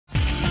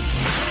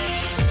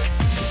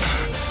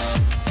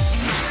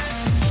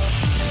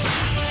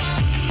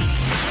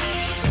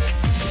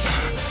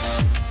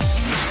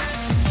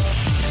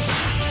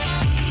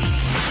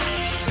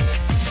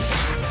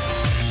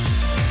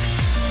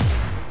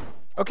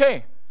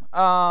Okay,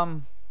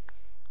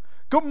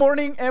 good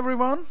morning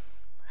everyone.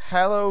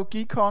 Hello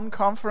GeeCON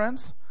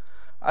conference.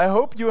 I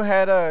hope you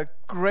had a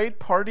great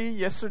party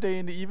yesterday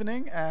in the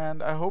evening,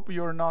 and I hope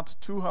you're not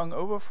too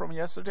hungover from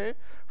yesterday,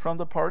 from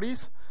the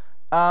parties.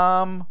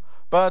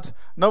 But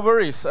no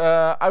worries,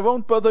 I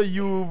won't bother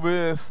you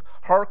with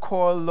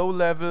hardcore,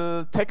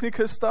 low-level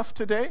technical stuff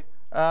today.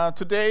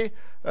 Today,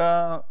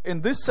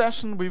 in this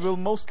session, we will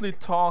mostly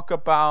talk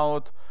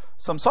about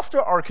some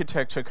software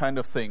architecture kind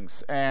of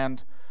things,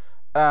 and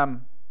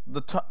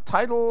the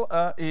title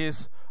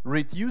is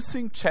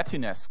Reducing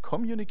Chattiness,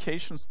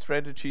 Communication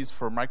Strategies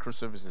for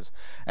Microservices.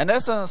 And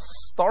as a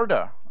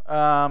starter,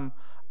 I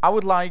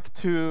would like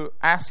to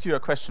ask you a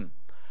question.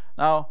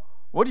 Now,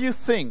 what do you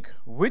think?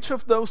 Which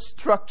of those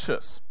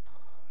structures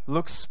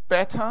looks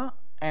better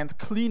and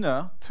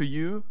cleaner to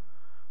you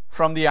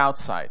from the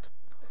outside?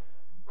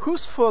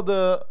 Who's for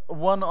the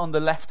one on the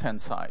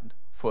left-hand side,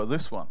 for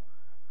this one?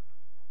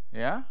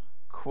 Yeah,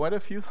 quite a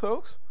few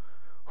folks.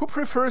 Who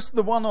prefers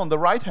the one on the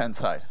right-hand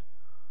side?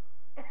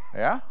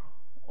 Yeah,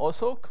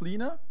 also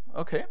cleaner?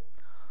 Okay.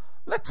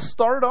 Let's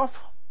start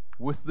off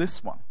with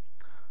this one.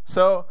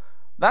 So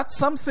that's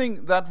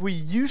something that we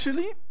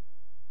usually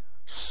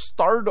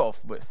start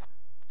off with.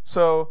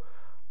 So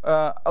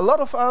a lot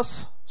of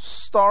us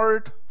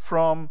start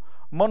from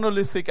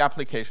monolithic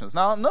applications.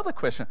 Now another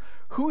question,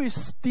 who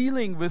is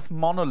dealing with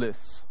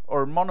monoliths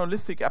or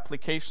monolithic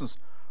applications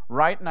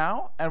right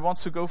now and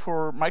wants to go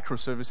for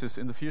microservices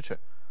in the future?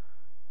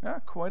 Yeah,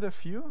 quite a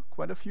few.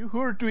 Who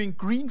are doing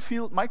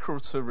greenfield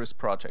microservice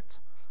projects?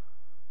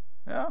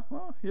 Yeah,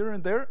 well, here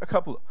and there, a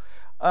couple.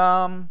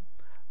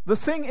 The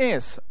thing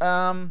is,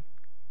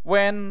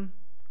 when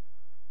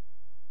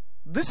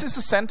this is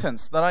a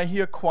sentence that I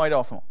hear quite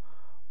often,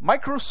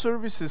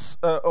 microservices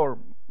or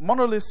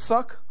monoliths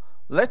suck,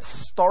 let's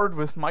start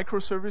with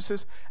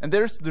microservices, and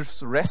there's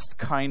this REST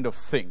kind of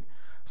thing.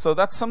 So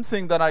that's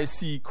something that I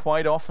see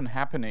quite often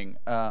happening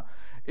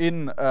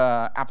in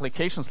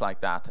applications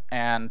like that.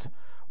 And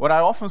what I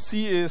often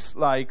see is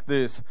like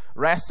this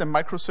REST and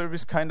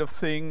microservice kind of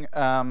thing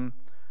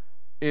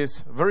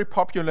is very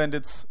popular, and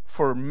it's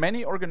for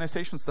many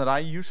organizations that I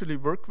usually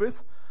work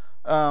with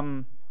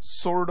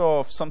sort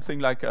of something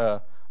like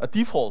a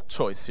default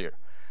choice here.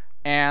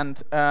 And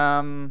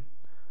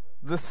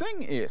the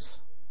thing is,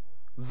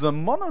 the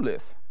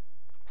monolith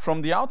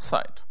from the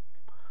outside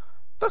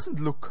doesn't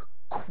look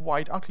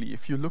quite ugly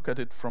if you look at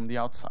it from the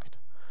outside.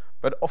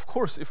 But of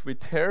course, if we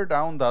tear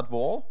down that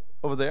wall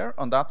over there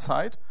on that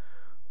side,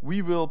 we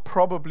will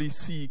probably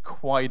see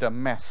quite a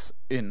mess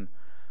in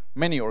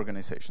many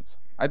organizations.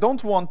 I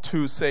don't want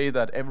to say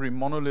that every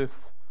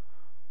monolith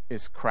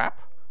is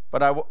crap,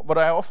 but what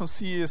I often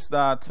see is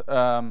that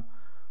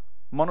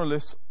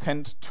monoliths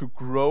tend to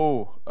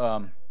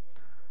grow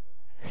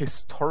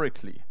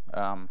historically.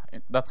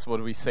 That's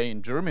what we say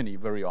in Germany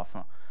very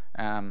often.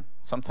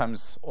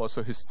 Sometimes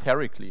also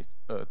hysterically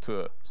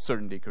to a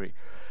certain degree.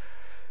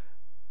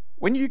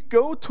 When you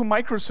go to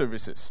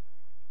microservices,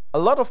 a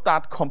lot of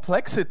that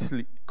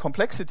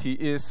complexity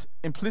is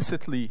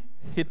implicitly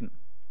hidden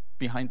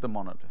behind the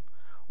monolith.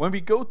 When we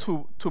go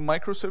to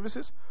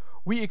microservices,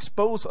 we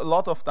expose a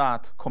lot of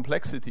that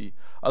complexity,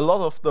 a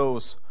lot of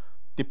those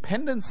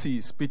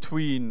dependencies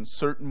between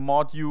certain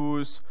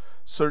modules,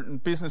 certain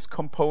business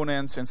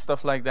components and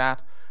stuff like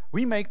that.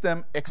 We make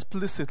them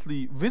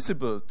explicitly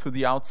visible to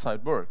the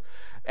outside world.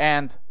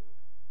 And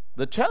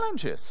the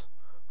challenges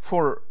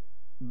for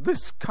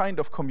this kind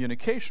of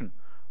communication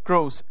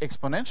grows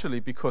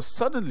exponentially, because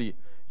suddenly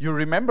you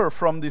remember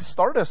from the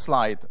starter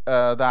slide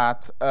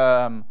that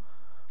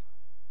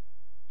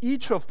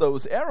each of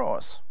those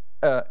arrows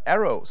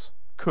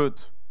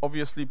could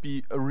obviously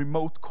be a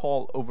remote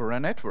call over a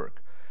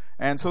network.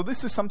 And so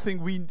this is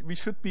something we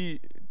should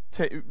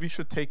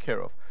take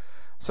care of.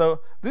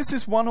 So this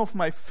is one of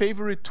my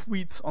favorite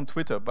tweets on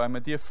Twitter by my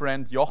dear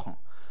friend Jochen.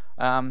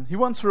 He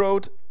once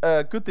wrote,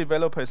 a good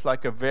developer is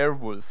like a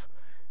werewolf,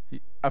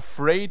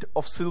 afraid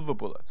of silver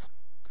bullets.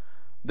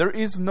 There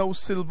is no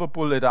silver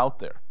bullet out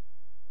there.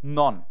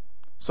 None.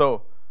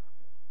 So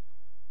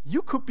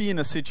you could be in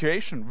a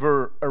situation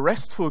where a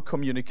RESTful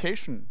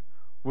communication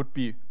would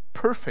be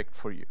perfect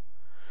for you.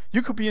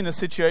 You could be in a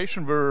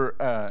situation where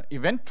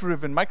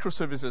event-driven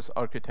microservices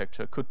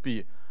architecture could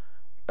be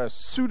a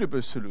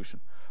suitable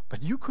solution.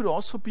 But you could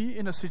also be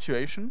in a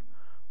situation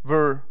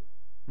where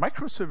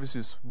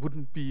microservices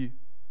wouldn't be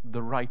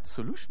the right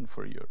solution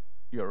for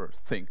your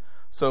thing.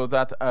 So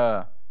that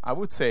I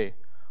would say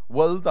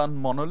well-done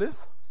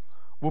monolith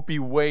would be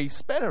way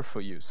better for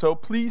you. So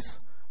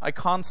please, I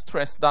can't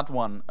stress that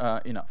one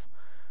enough.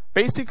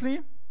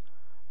 Basically,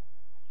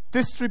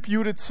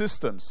 distributed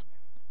systems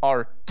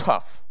are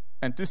tough,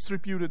 and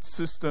distributed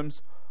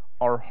systems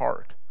are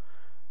hard.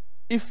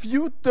 If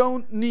you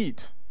don't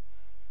need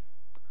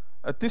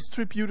a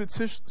distributed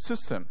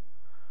system,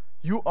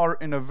 you are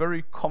in a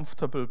very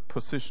comfortable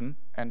position,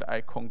 and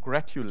I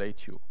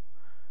congratulate you.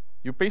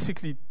 You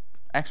basically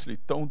actually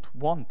don't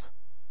want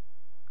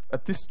a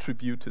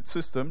distributed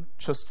system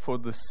just for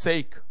the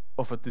sake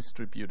of a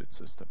distributed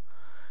system.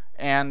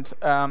 And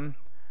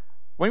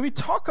When we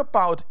talk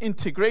about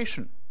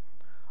integration,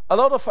 a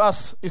lot of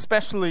us,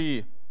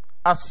 especially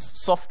us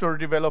software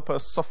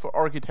developers, software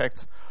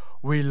architects,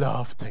 we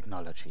love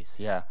technologies.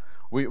 Yeah,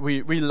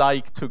 we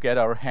like to get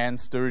our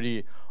hands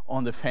dirty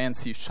on the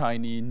fancy,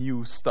 shiny,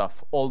 new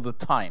stuff all the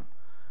time.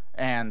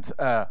 And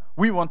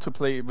we want to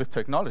play with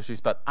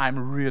technologies, but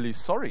I'm really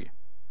sorry.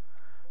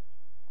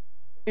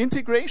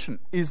 Integration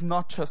is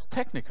not just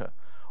technical.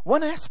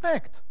 One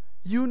aspect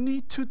you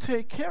need to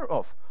take care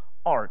of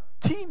are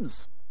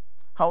teams.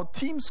 How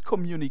teams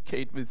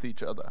communicate with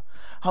each other,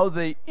 how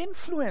they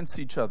influence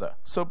each other.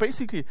 So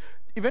basically,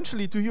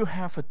 eventually, do you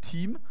have a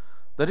team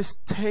that is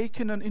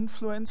taking an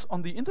influence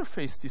on the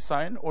interface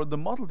design or the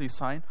model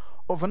design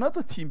of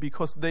another team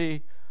because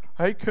they,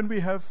 hey, can we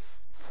have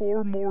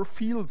 4 more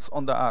fields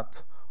on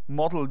that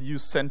model you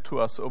sent to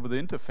us over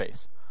the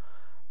interface?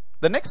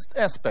 The next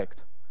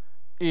aspect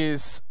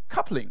is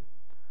coupling.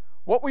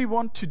 What we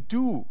want to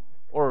do,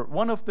 or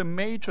one of the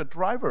major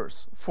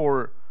drivers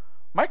for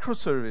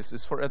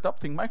microservices, for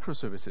adopting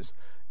microservices,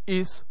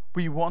 is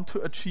we want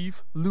to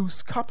achieve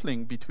loose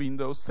coupling between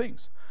those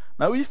things.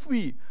 Now, if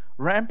we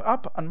ramp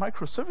up a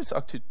microservice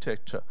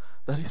architecture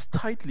that is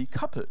tightly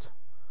coupled,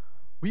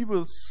 we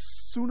will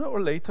sooner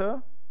or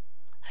later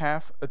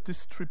have a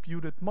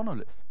distributed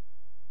monolith.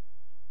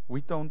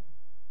 We don't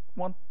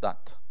want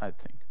that, I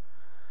think.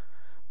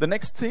 The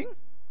next thing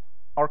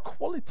are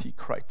quality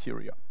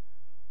criteria.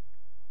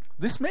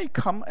 This may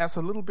come as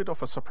a little bit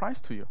of a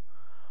surprise to you.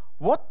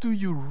 What do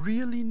you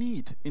really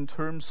need in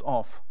terms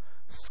of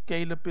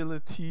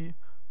scalability,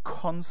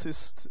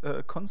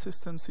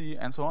 consistency,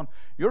 and so on?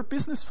 Your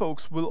business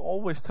folks will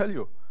always tell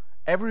you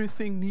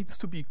everything needs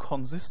to be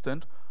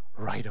consistent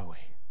right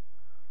away.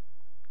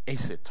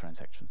 ACID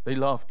transactions. They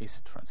love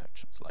ACID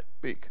transactions, like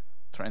big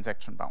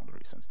transaction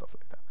boundaries and stuff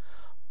like that.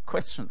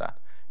 Question that.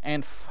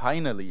 And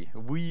finally,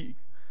 we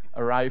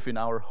arrive in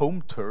our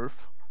home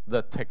turf,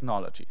 the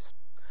technologies.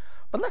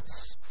 But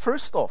let's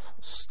first off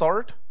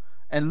start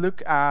and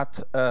look at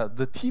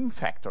the team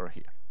factor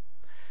here.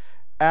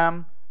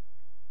 A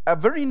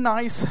very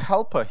nice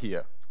helper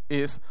here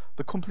is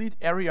the complete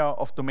area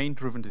of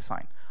domain-driven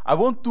design. I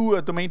won't do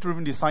a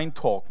domain-driven design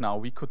talk now.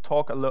 We could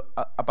talk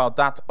about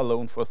that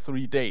alone for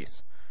 3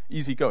 days.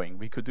 Easy going.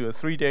 We could do a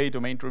 3-day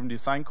domain-driven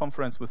design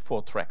conference with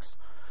 4 tracks.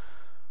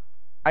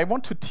 I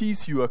want to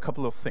tease you a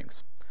couple of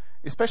things,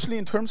 especially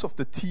in terms of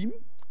the team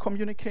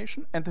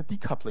communication and the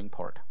decoupling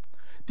part.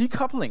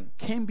 Decoupling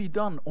can be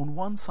done on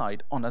one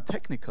side on a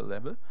technical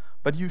level,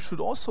 but you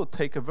should also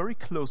take a very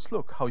close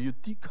look how you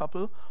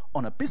decouple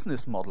on a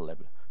business model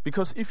level.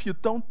 Because if you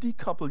don't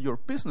decouple your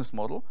business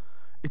model,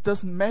 it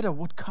doesn't matter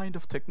what kind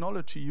of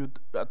technology you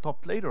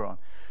adopt later on.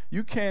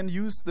 You can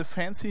use the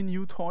fancy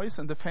new toys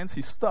and the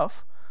fancy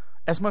stuff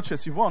as much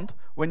as you want.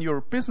 When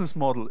your business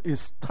model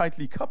is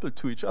tightly coupled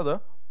to each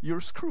other, you're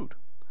screwed.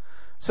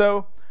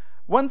 So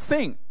one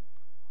thing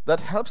that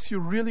helps you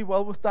really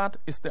well with that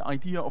is the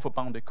idea of a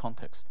bounded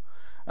context.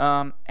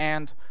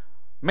 And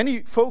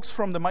many folks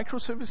from the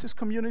microservices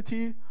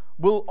community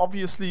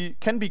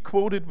can be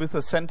quoted with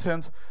a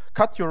sentence,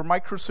 cut your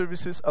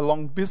microservices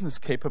along business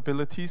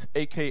capabilities,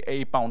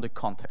 aka bounded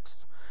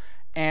contexts.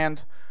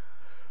 And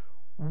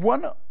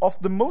one of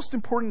the most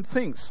important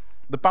things,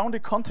 the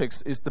bounded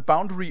context, is the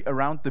boundary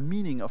around the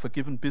meaning of a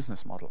given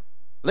business model.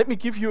 Let me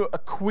give you a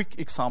quick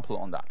example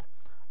on that.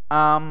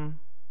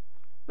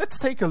 Let's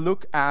take a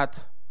look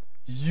at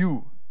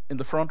you in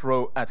the front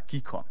row at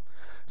GeeCON.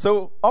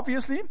 So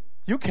obviously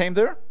you came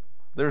there.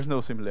 There's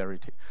no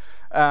similarity.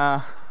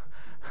 The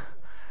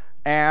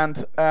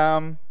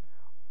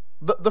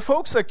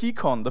folks at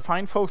GeeCON, the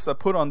fine folks that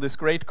put on this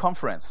great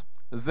conference,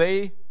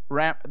 they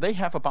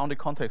have a bounded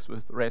context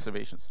with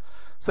reservations.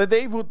 So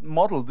they would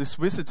model this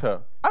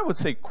visitor, I would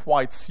say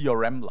quite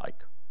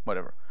CRM-like,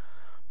 whatever.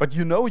 But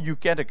you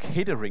get a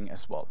catering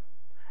as well.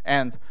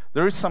 And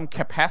there is some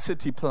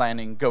capacity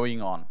planning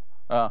going on.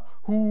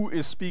 Who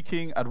is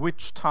speaking at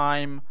which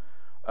time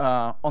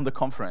on the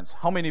conference?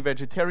 How many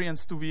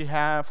vegetarians do we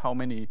have? How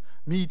many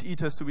meat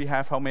eaters do we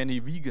have? How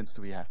many vegans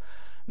do we have?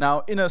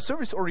 Now, in a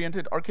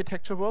service-oriented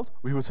architecture world,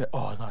 we would say,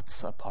 oh,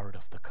 that's a part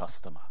of the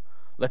customer.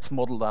 Let's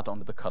model that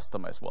onto the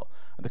customer as well.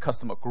 And the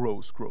customer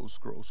grows,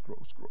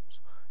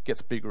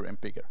 gets bigger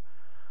and bigger.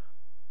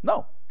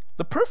 No,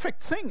 the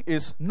perfect thing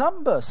is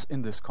numbers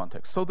in this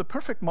context. So the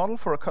perfect model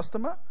for a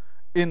customer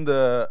in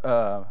the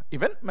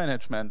event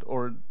management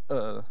or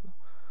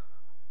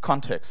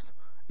context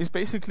is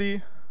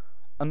basically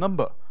a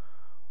number.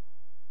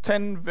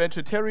 10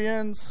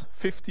 vegetarians,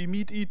 50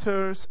 meat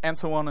eaters, and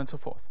so on and so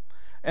forth.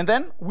 And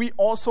then we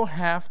also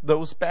have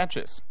those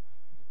badges.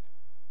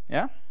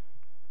 Yeah?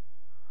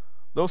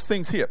 Those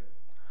things here.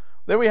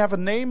 There we have a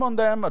name on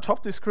them, a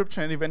job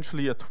description, and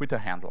eventually a Twitter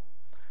handle.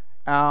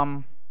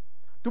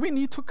 Do we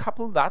need to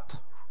couple that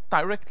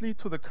directly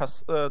to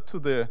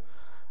the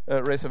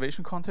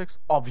reservation context?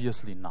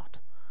 Obviously not.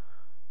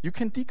 You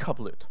can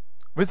decouple it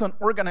with an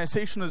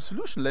organizational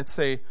solution. Let's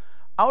say,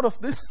 out of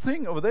this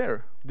thing over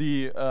there,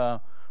 the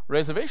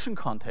reservation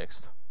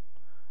context,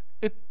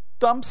 it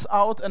dumps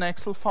out an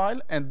Excel file,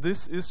 and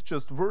this is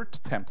just Word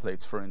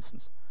templates, for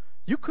instance.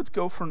 You could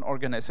go for an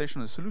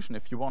organizational solution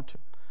if you want to.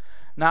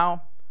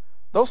 Now,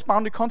 those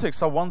bounded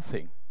contexts are one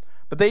thing,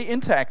 but they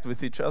interact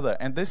with each other,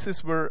 and this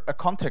is where a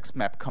context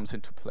map comes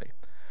into play.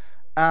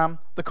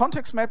 The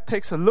context map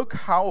takes a look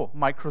how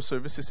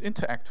microservices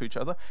interact to each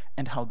other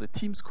and how the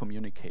teams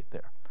communicate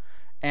there.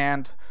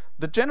 And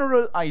the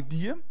general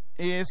idea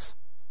is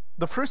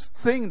the first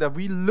thing that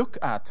we look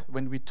at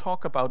when we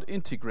talk about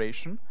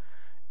integration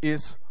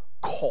is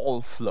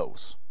call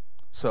flows.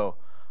 So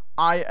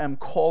I am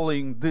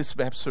calling this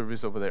web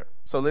service over there.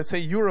 So let's say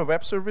you're a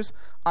web service,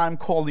 I'm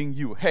calling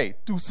you, hey,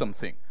 do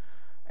something.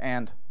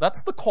 And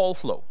that's the call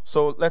flow.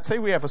 So let's say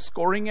we have a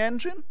scoring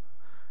engine,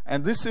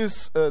 and this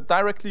is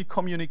directly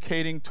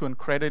communicating to a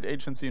credit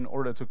agency in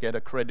order to get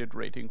a credit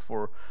rating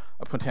for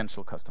a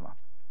potential customer.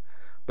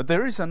 But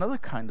there is another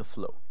kind of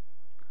flow,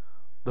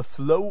 the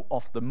flow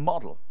of the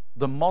model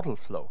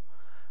flow.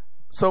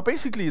 So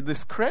basically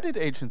this credit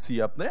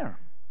agency up there,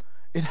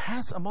 it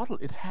has a model,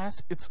 it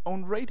has its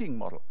own rating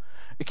model.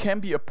 It can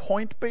be a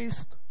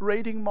point-based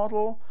rating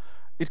model,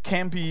 it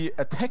can be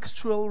a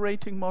textual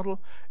rating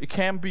model, it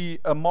can be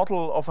a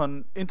model of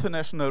an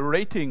international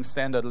rating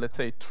standard, let's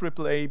say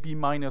AAA, B-,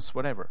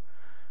 whatever.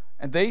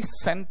 And they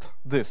sent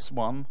this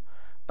one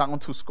down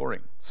to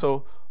scoring.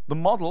 So the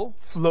model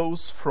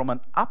flows from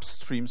an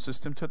upstream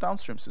system to a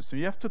downstream system.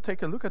 You have to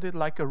take a look at it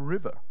like a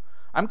river.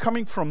 I'm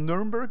coming from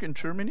Nuremberg in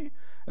Germany,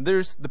 and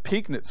there's the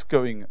Pegnitz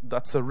going,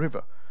 that's a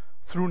river,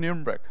 through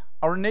Nuremberg.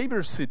 Our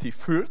neighbor city,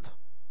 Fürth,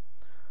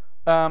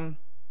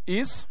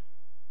 is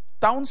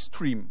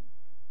downstream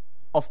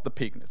of the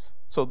Pegnitz.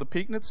 So the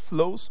Pegnitz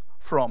flows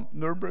from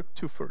Nuremberg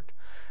to Fürth.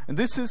 And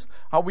this is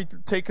how we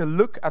take a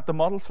look at the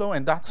model flow,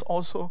 and that's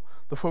also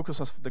the focus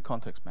of the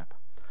context map.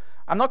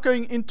 I'm not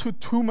going into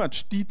too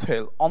much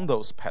detail on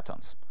those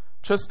patterns,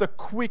 just a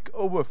quick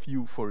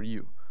overview for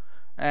you.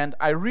 And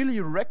I really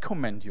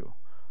recommend you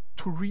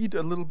to read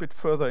a little bit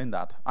further in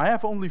that. I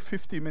have only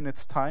 50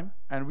 minutes time,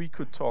 and we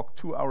could talk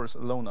 2 hours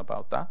alone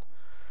about that.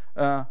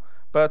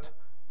 But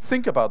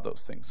think about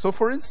those things. So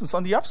for instance,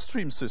 on the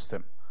upstream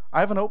system,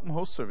 I have an open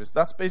host service.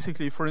 That's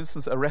basically, for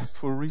instance, a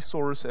RESTful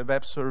resource, a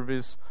web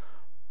service,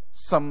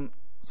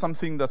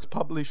 something that's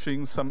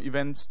publishing some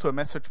events to a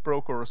message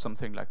broker or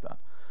something like that.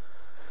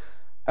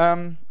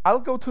 I'll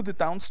go to the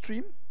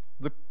downstream,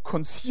 the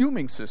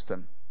consuming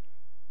system.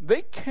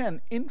 They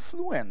can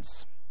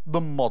influence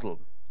the model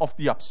of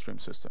the upstream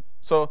system.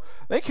 So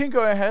they can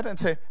go ahead and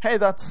say, hey,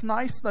 that's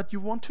nice that you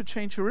want to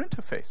change your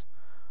interface,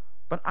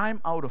 but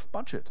I'm out of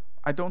budget.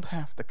 I don't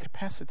have the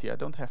capacity, I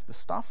don't have the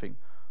staffing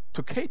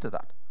to cater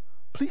that.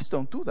 Please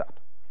don't do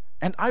that.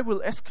 And I will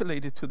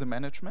escalate it to the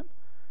management,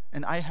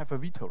 and I have a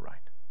veto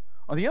right.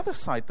 On the other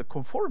side, the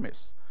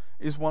conformist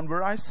is one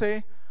where I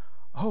say,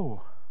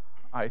 oh,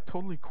 I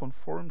totally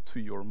conform to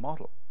your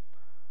model.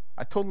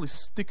 I totally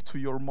stick to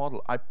your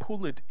model. I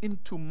pull it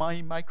into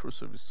my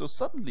microservice. So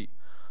suddenly,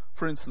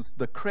 for instance,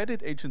 the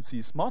credit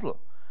agency's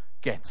model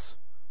gets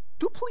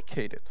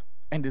duplicated,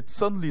 and it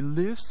suddenly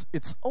lives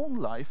its own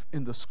life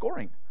in the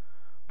scoring.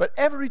 But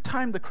every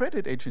time the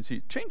credit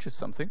agency changes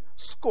something,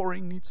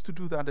 scoring needs to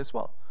do that as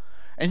well.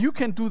 And you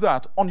can do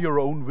that on your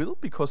own will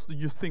because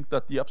you think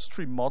that the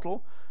upstream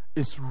model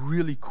is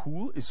really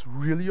cool, is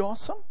really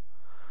awesome.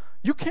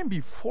 You can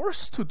be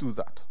forced to do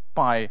that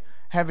by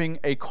having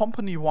a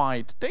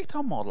company-wide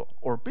data model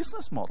or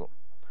business model.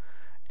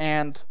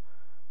 And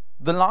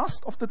the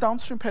last of the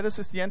downstream patterns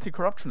is the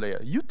anti-corruption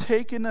layer. You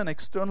take in an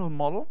external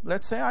model.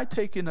 Let's say I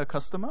take in a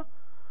customer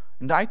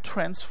and I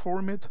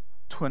transform it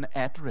to an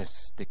address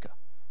sticker.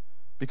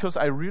 Because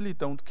I really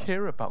don't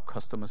care about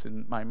customers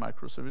in my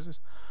microservices.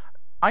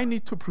 I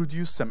need to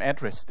produce some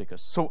address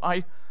stickers. So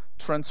I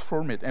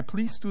transform it. And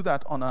please do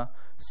that on a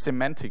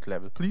semantic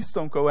level. Please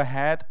don't go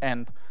ahead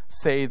and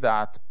say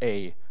that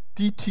a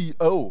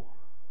DTO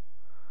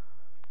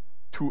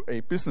to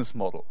a business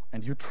model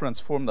and you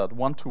transform that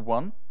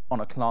one-to-one on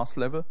a class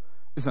level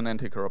is an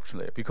anti-corruption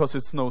layer because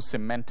it's no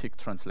semantic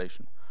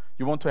translation.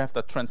 You want to have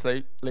that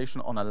translation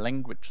on a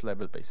language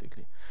level,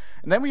 basically.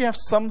 And then we have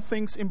some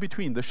things in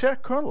between. The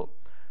shared kernel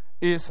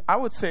is, I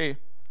would say,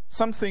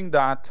 something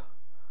that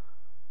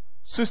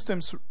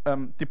systems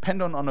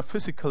depend on a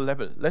physical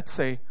level. Let's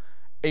say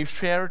a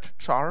shared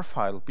jar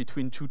file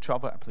between two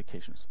Java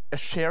applications, a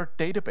shared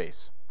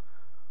database.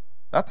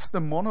 That's the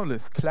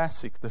monolith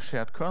classic, the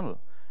shared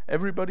kernel.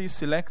 Everybody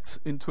selects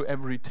into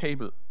every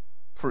table,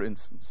 for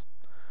instance.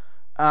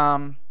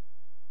 The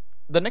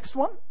next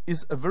one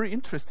is a very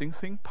interesting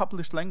thing,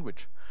 published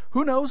language.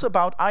 Who knows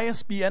about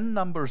ISBN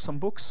numbers on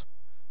books?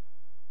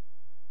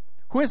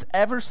 Who has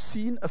ever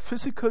seen a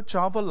physical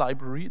Java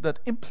library that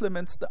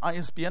implements the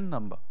ISBN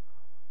number?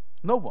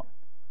 No one.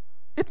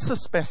 It's a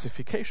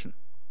specification.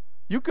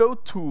 You go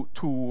to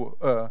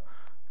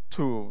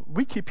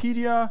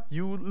Wikipedia,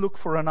 you look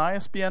for an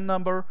ISBN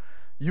number,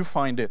 you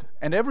find it.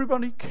 And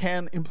everybody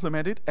can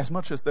implement it as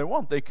much as they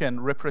want. They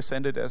can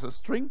represent it as a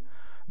string.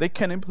 They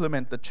can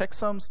implement the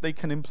checksums. They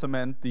can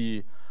implement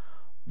the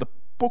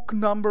book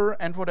number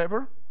and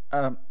whatever.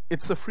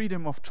 It's a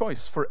freedom of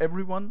choice for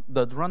everyone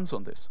that runs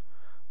on this.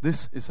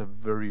 This is a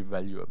very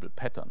valuable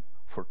pattern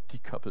for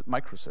decoupled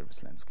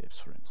microservice landscapes,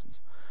 for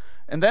instance.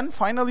 And then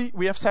finally,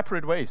 we have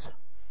separate ways.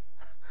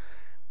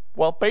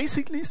 Well,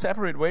 basically,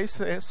 separate ways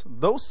says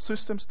those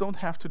systems don't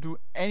have to do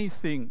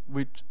anything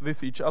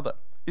with each other.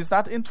 Is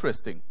that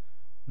interesting?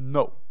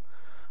 No.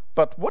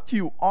 But what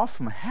you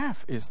often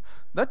have is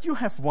that you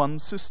have one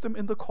system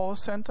in the call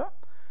center,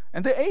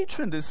 and the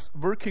agent is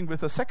working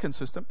with a second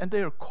system, and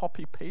they are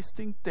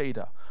copy-pasting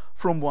data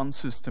from one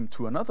system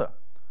to another.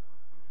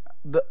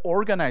 The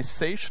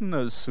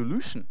organizational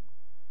solution,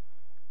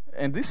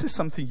 and this is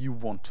something you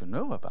want to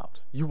know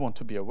about, you want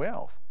to be aware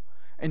of.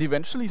 And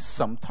eventually,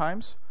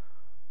 sometimes,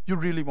 you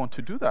really want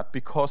to do that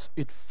because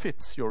it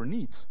fits your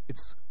needs.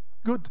 It's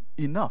good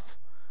enough.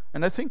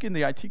 And I think in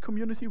the IT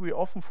community, we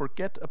often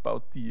forget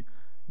about the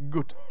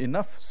good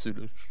enough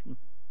solution.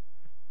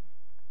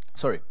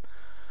 Sorry.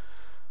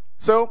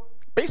 So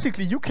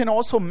basically, you can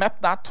also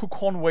map that to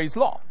Conway's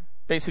law.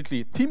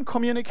 Basically, team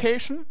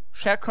communication,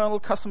 shared kernel,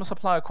 customer,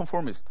 supplier,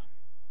 conformist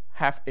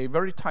have a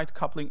very tight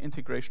coupling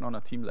integration on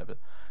a team level.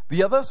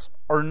 The others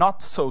are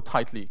not so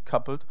tightly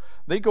coupled.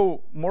 They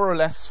go more or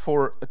less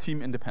for a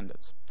team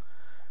independence.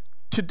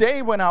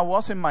 Today, when I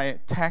was in my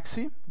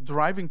taxi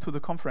driving to the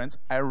conference,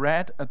 I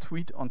read a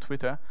tweet on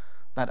Twitter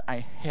that I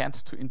had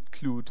to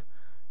include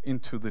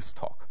into this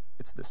talk.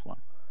 It's this one.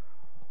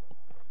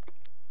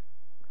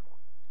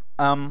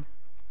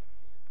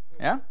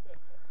 Yeah?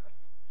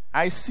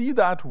 I see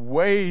that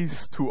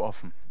ways too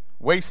often.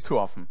 Ways too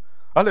often.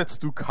 Oh, let's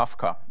do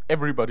Kafka.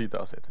 Everybody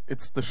does it.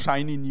 It's the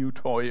shiny new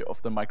toy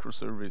of the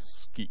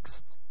microservice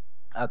geeks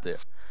out there.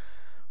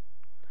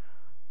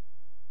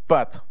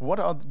 But what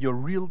are your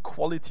real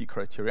quality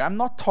criteria? I'm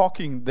not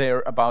talking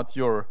there about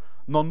your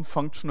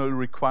non-functional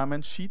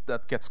requirement sheet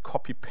that gets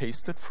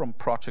copy-pasted from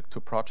project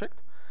to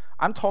project.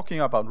 I'm talking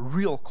about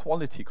real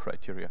quality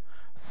criteria.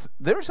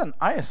 There's an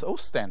ISO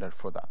standard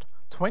for that,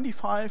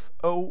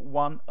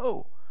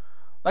 25010.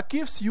 That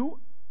gives you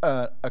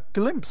a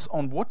glimpse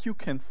on what you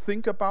can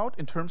think about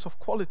in terms of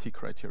quality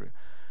criteria.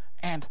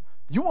 And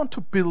you want to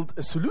build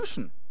a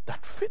solution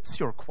that fits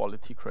your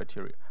quality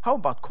criteria. How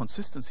about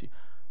consistency?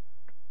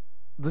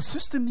 The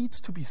system needs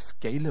to be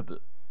scalable,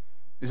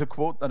 is a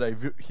quote that I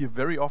hear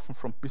very often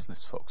from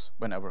business folks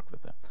when I work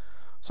with them.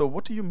 So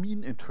what do you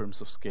mean in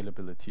terms of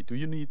scalability? Do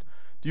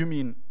you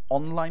mean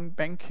online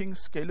banking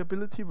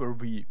scalability, where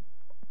we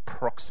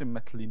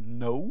approximately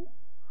know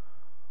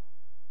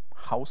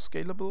how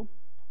scalable,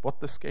 what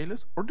the scale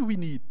is? Or do we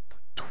need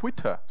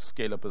Twitter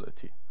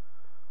scalability?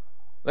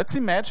 Let's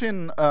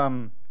imagine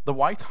the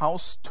White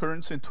House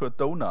turns into a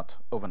donut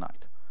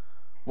overnight.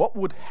 What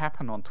would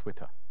happen on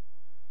Twitter?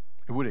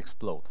 It would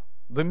explode.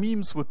 The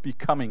memes would be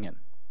coming in,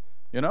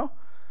 you know?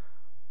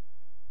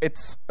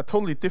 It's a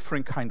totally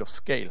different kind of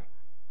scale.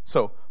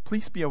 So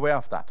please be aware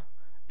of that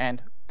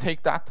and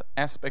take that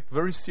aspect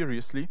very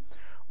seriously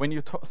when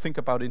you think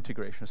about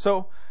integration.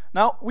 So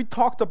now we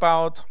talked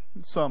about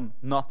some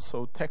not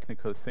so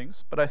technical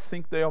things, but I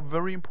think they are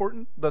very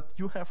important that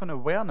you have an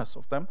awareness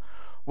of them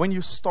when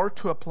you start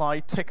to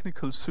apply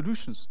technical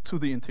solutions to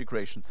the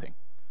integration thing.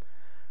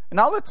 And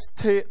now let's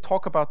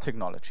talk about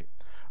technology.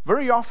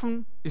 Very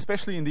often,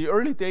 especially in the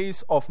early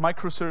days of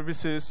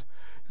microservices,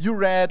 you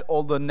read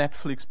all the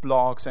Netflix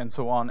blogs and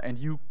so on, and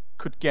you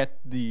could get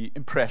the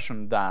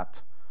impression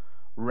that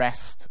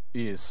REST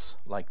is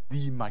like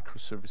the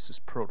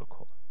microservices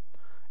protocol.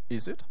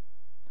 Is it?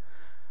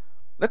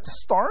 Let's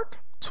start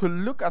to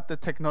look at the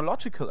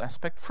technological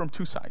aspect from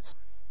two sides.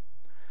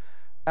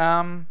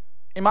 In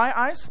my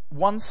eyes,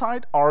 one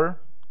side are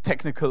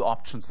technical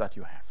options that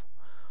you have.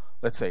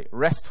 Let's say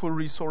RESTful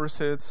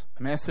resources,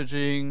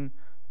 messaging,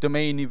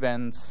 domain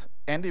events,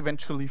 and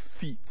eventually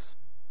feeds.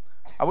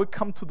 I will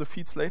come to the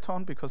feeds later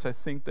on because I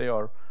think they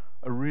are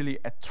a really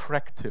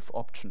attractive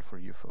option for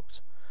you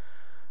folks.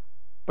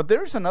 But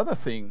there is another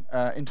thing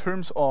in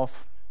terms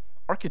of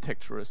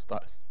architectural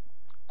styles.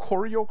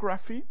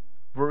 Choreography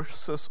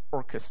versus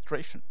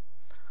orchestration.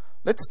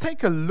 Let's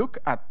take a look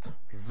at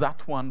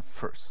that one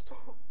first.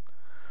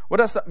 What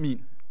does that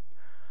mean?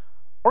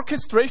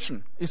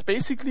 Orchestration is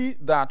basically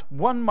that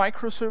one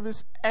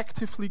microservice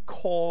actively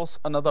calls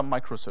another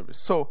microservice.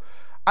 So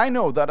I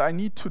know that I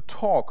need to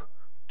talk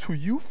to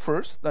you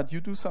first, that you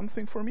do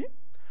something for me.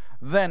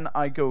 Then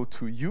I go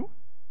to you.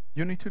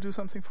 You need to do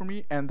something for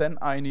me. And then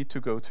I need to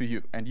go to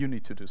you. And you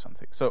need to do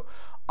something. So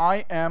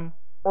I am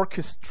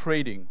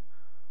orchestrating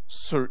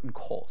certain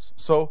calls.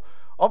 So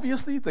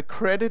obviously the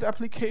credit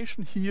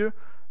application here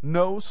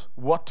knows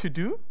what to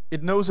do.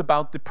 It knows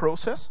about the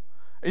process.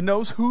 It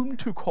knows whom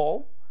to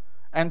call,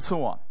 and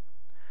so on.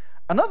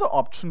 Another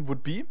option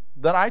would be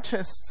that I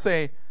just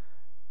say,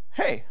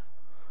 hey,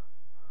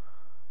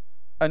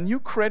 a new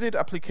credit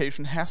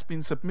application has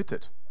been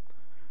submitted,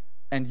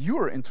 and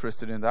you're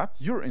interested in that,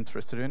 you're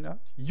interested in that,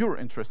 you're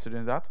interested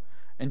in that,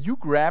 and you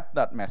grab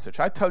that message.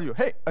 I tell you,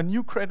 hey, a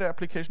new credit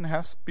application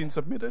has been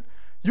submitted.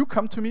 You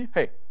come to me,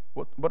 hey,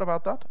 what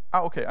about that?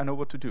 Ah, okay, I know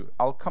what to do.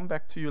 I'll come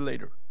back to you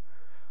later.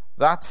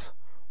 That's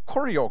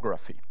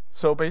choreography.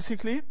 So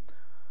basically,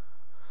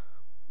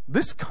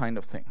 this kind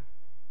of thing.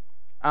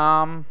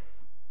 Now,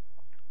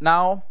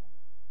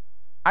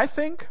 I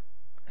think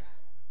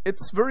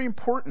it's very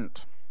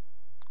important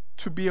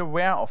to be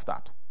aware of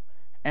that.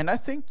 And I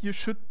think you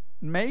should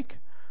make,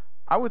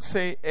 I would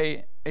say,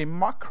 a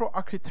macro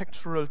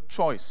architectural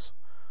choice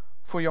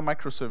for your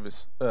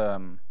microservice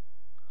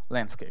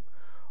landscape.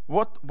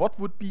 What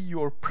would be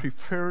your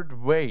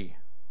preferred way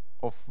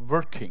of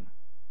working?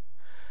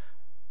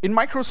 In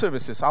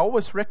microservices, I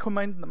always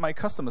recommend my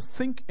customers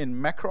think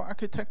in macro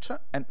architecture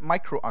and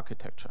micro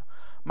architecture.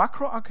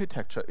 Macro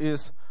architecture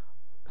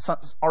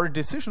are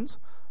decisions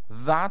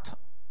that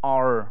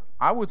are,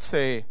 I would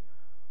say,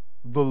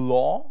 the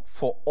law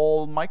for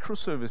all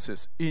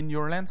microservices in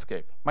your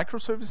landscape.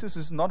 Microservices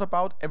is not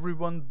about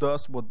everyone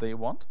does what they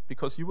want,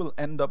 because you will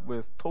end up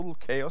with total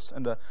chaos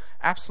and an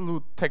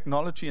absolute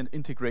technology and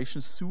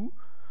integration zoo.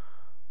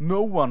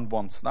 No one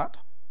wants that.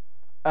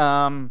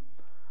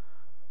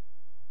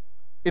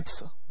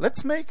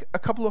 Let's make a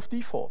couple of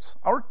defaults.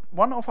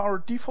 One of our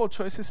default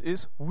choices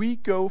is we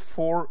go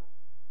for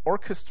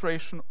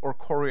orchestration or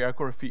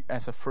choreography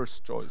as a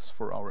first choice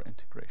for our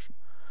integration.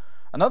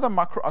 Another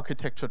macro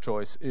architecture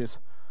choice is,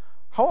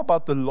 how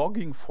about the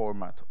logging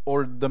format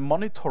or the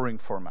monitoring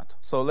format?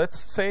 So let's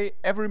say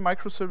every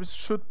microservice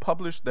should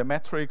publish the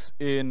metrics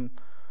in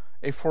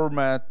a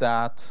format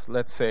that,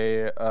 let's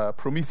say,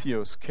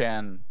 Prometheus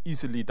can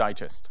easily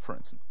digest, for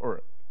instance,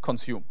 or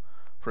consume,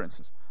 for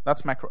instance.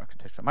 That's macro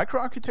architecture. Micro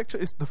architecture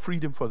is the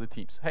freedom for the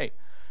teams. Hey,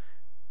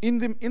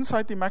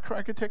 inside the macro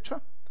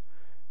architecture,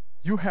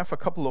 you have a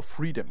couple of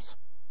freedoms,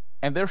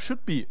 and there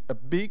should be a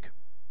big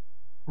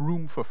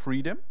room for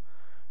freedom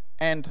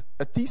and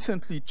a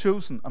decently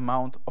chosen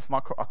amount of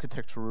macro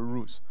architectural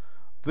rules.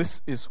 This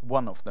is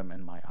one of them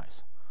in my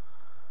eyes.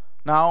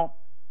 Now,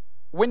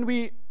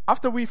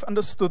 after we've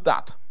understood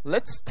that,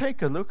 let's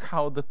take a look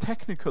how the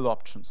technical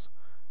options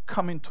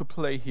come into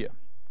play here.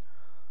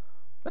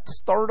 Let's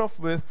start off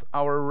with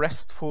our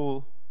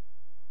RESTful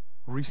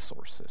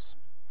resources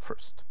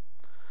first.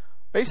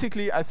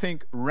 Basically, I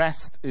think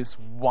REST is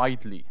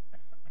widely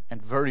and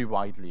very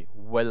widely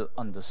well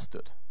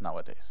understood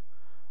nowadays.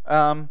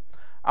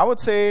 I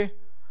would say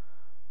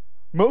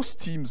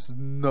most teams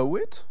know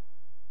it,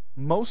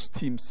 most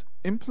teams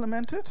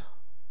implement it,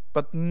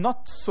 but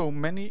not so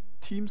many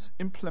teams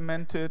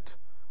implement it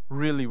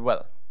really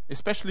well,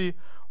 especially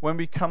when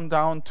we come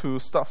down to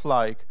stuff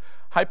like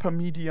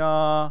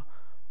hypermedia,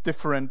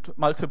 different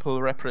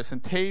multiple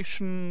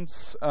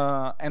representations,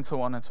 and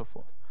so on and so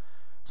forth.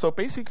 So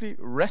basically,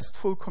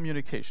 RESTful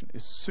communication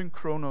is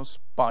synchronous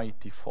by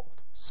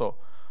default. So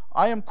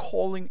I am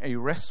calling a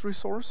REST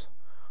resource,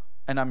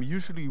 and I'm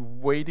usually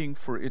waiting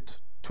for it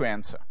to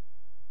answer.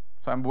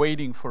 So I'm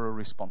waiting for a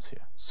response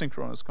here,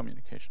 synchronous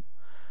communication.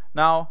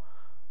 Now,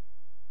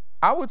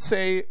 I would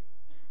say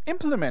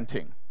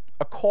implementing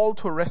a call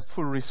to a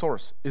RESTful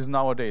resource is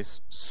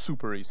nowadays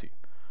super easy.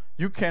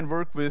 You can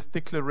work with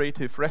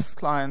declarative REST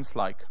clients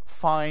like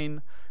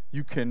Fine.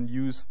 You can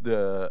use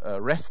the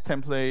REST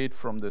template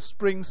from the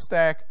Spring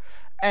Stack,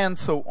 and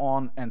so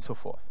on and so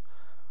forth.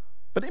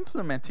 But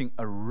implementing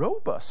a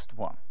robust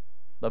one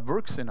that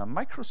works in a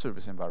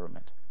microservice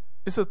environment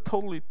is a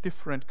totally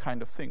different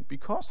kind of thing,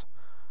 because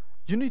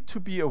you need to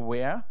be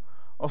aware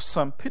of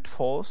some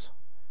pitfalls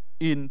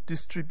in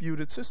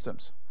distributed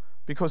systems,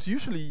 because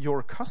usually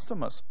your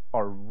customers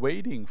are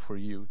waiting for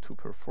you to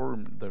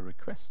perform the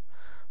request.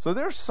 So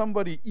there's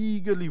somebody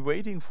eagerly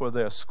waiting for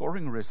their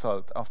scoring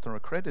result after a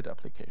credit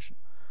application.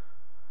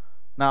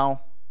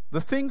 Now,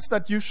 the things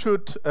that you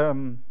should,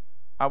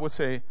 I would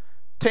say,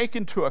 take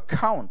into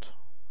account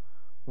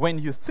when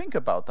you think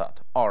about that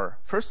are,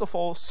 first of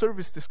all,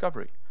 service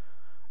discovery.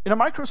 In a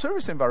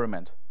microservice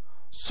environment,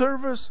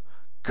 servers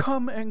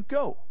come and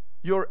go.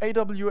 Your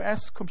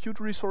AWS compute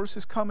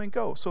resources come and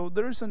go. So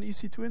there is an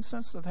EC2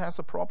 instance that has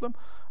a problem.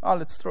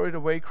 Let's throw it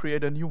away,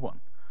 create a new one.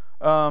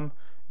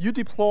 You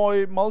do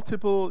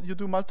multiple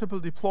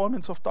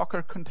deployments of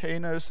Docker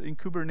containers in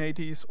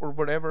Kubernetes or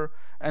whatever,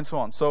 and so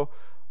on. So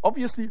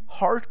obviously,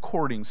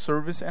 hard-coding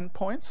service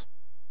endpoints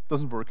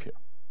doesn't work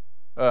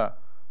here.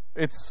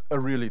 It's a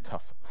really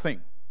tough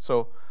thing.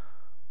 So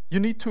you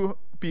need to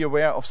be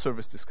aware of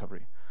service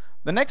discovery.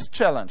 The next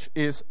challenge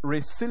is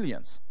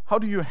resilience. How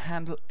do you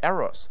handle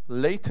errors,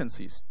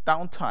 latencies,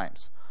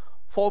 downtimes,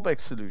 fallback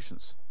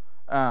solutions,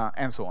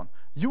 and so on?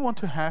 You want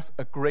to have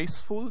a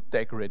graceful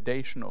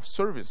degradation of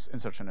service in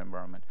such an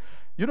environment.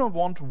 You don't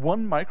want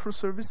one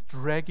microservice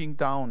dragging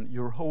down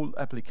your whole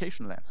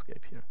application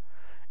landscape here.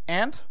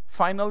 And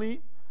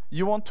finally,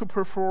 you want to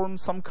perform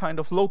some kind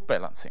of load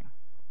balancing.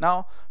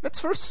 Now, let's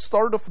first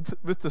start off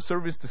with the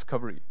service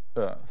discovery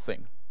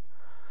thing.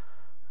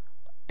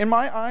 In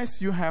my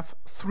eyes, you have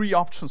three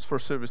options for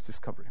service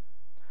discovery.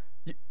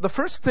 The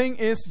first thing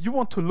is you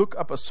want to look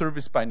up a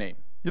service by name.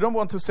 You don't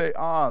want to say,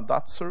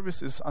 that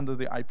service is under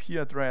the IP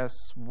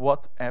address,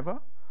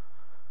 whatever.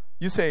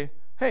 You say,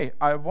 hey,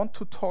 I want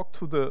to talk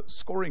to the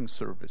scoring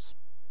service.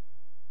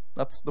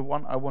 That's the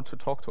one I want to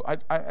talk to.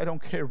 I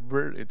don't care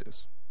where it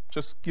is.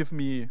 Just give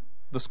me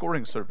the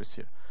scoring service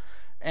here.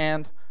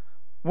 And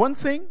one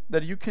thing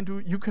that you can do,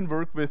 you can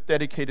work with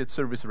dedicated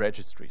service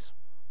registries.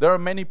 There are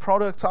many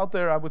products out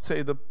there. I would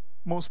say the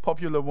most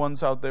popular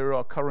ones out there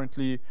are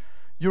currently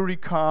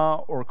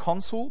Eureka or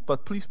console,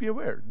 but please be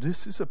aware,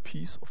 this is a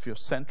piece of your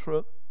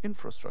central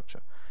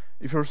infrastructure.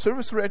 If your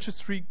service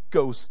registry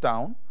goes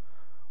down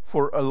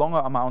for a longer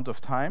amount of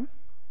time,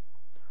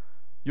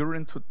 you're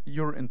in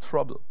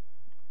trouble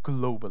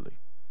globally.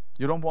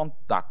 You don't want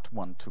that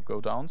one to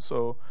go down,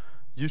 so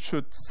you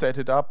should set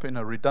it up in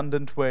a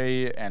redundant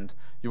way, and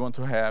you want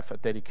to have a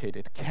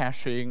dedicated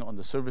caching on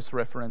the service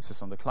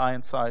references on the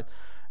client side,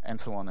 and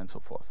so on and so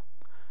forth.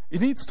 It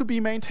needs to be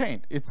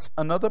maintained. It's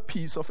another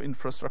piece of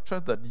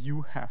infrastructure that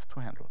you have to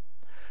handle.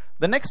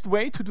 The next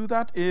way to do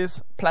that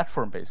is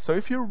platform-based. So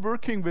if you're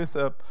working with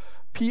a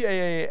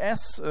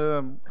PaaS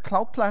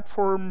cloud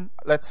platform,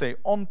 let's say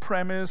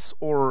on-premise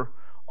or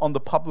on the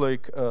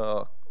public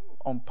cloud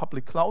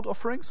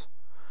offerings,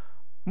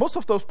 most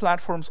of those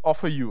platforms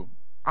offer you,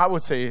 I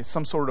would say,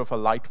 some sort of a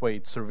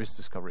lightweight service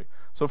discovery.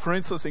 So for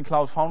instance, in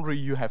Cloud Foundry,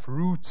 you have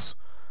routes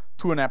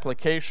to an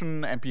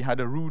application, and behind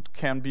a route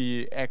can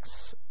be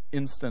X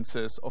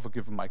instances of a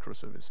given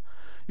microservice.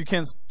 You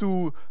can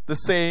do the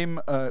same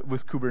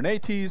with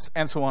Kubernetes,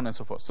 and so on and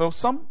so forth. So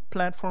some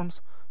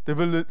platforms, they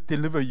will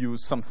deliver you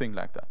something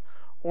like that.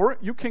 Or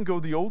you can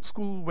go the old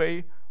school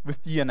way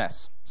with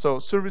DNS. So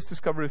service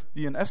discovery with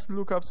DNS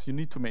lookups, you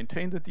need to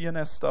maintain the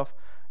DNS stuff,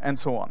 and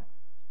so on.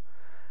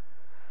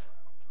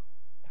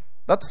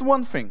 That's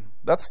one thing.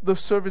 That's the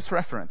service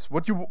reference.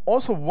 What you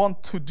also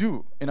want to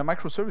do in a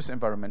microservice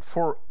environment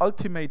for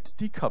ultimate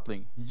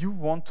decoupling, you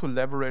want to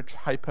leverage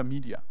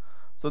hypermedia.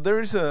 So there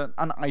is an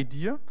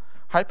idea,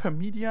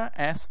 hypermedia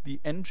as the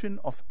engine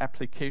of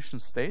application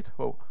state.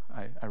 Oh,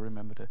 I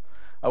remembered it.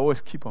 I always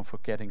keep on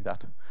forgetting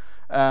that.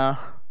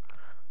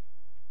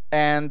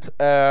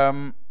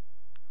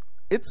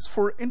 It's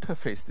for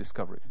interface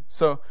discovery.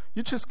 So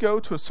you just go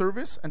to a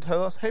service and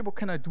tell us, hey, what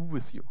can I do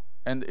with you?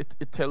 And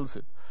it tells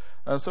it.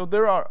 So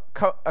there are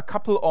a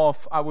couple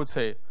of, I would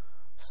say,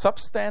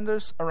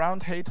 substandards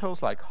around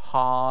HATOs, like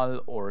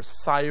HAL or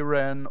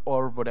Siren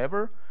or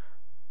whatever.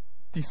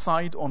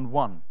 Decide on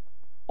one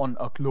on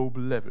a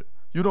global level.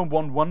 You don't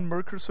want one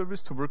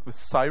microservice to work with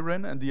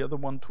Siren and the other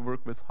one to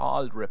work with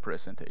HAL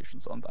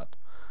representations on that.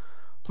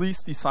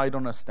 Please decide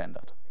on a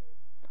standard.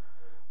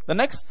 The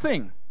next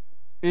thing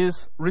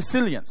is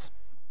resilience.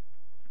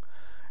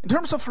 In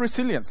terms of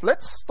resilience,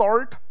 let's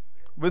start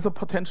with a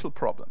potential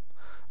problem.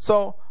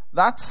 So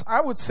that's, I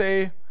would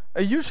say,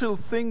 a usual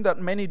thing that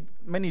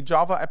many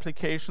Java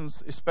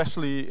applications,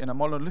 especially in a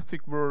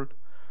monolithic world,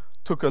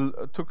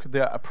 took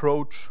their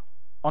approach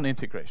on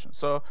integration.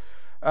 So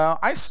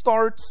I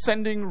start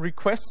sending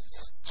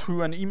requests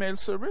to an email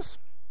service,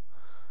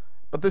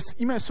 but this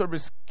email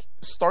service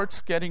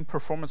starts getting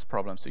performance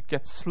problems. It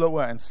gets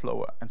slower and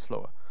slower and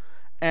slower.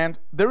 And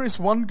there is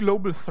one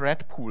global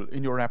thread pool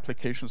in your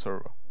application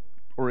server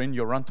or in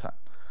your runtime,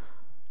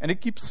 and it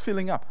keeps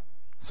filling up.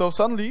 So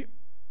suddenly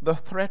the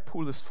thread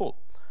pool is full,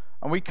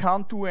 and we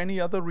can't do any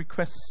other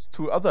requests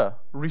to other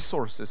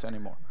resources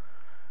anymore.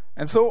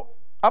 And so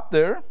up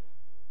there,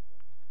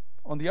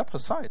 on the upper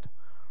side,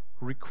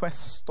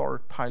 requests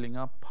start piling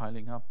up,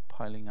 piling up,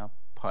 piling up,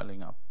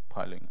 piling up,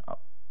 piling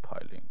up,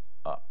 piling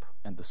up,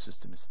 and the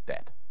system is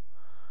dead.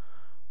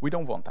 We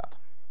don't want that.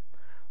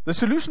 The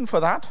solution for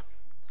that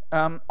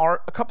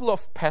are a couple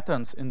of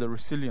patterns in the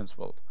resilience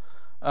world.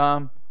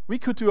 We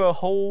could do a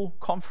whole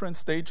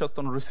conference day just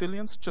on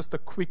resilience, just a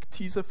quick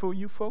teaser for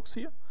you folks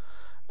here.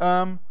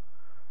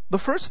 The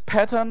first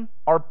pattern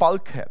are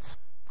bulkheads,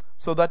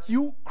 so that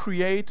you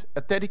create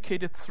a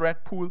dedicated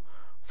thread pool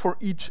for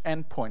each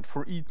endpoint,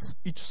 for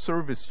each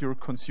service you're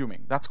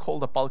consuming. That's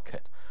called a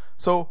bulkhead.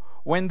 So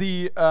when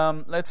the,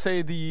 let's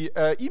say the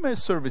email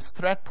service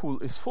thread pool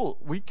is full,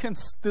 we can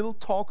still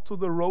talk to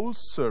the roles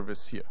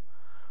service here.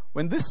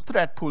 When this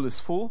thread pool is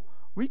full,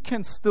 we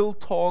can still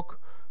talk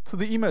to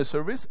the email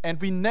service, and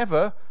we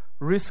never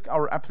risk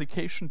our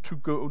application to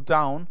go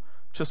down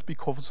just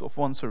because of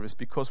one service,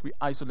 because we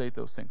isolate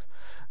those things.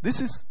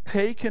 This is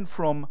taken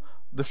from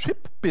the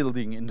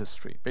shipbuilding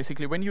industry.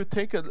 Basically, when you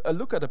take a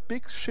look at a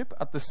big ship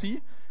at the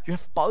sea, you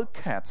have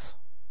bulkheads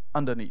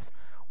underneath.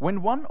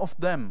 When one of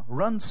them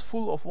runs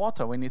full of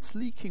water, when it's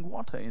leaking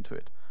water into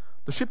it,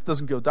 the ship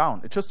doesn't go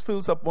down. It just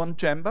fills up one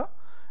chamber,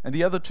 and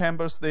the other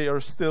chambers, they are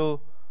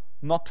still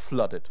not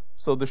flooded,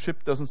 so the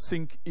ship doesn't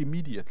sink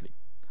immediately.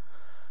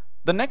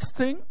 The next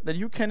thing that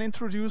you can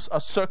introduce are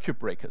circuit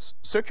breakers.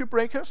 Circuit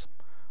breakers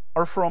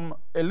are from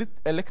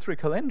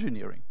electrical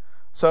engineering.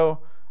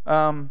 So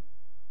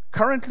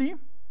currently,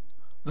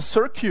 the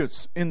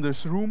circuits in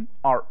this room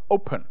are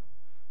open.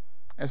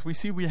 As we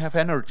see, we have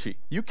energy.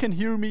 You can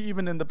hear me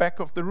even in the back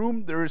of the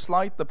room. There is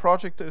light, the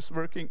projector is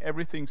working,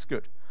 everything's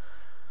good.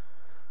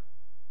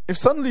 If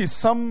suddenly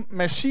some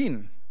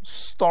machine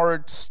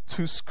starts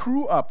to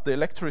screw up the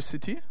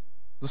electricity,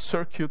 the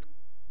circuit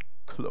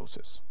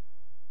closes.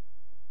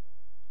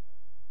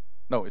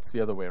 No, it's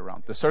the other way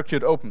around. The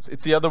circuit opens.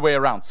 It's the other way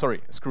around.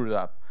 Sorry, I screwed it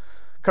up.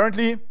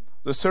 Currently,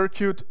 the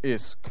circuit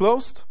is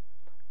closed.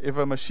 If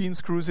a machine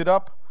screws it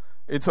up,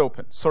 it's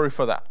open. Sorry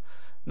for that.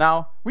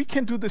 Now, we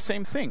can do the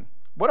same thing.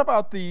 What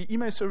about the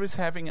email service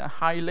having a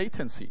high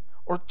latency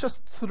or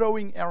just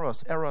throwing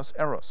errors?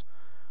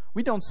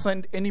 we don't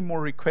send any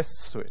more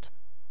requests to it.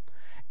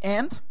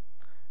 And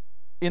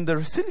in the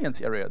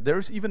resilience area, there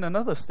is even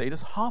another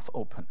status, half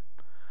open.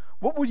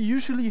 What would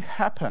usually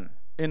happen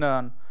in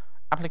an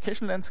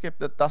application landscape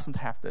that doesn't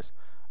have this?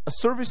 A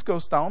service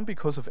goes down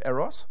because of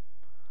errors,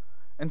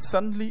 and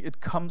suddenly it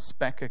comes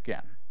back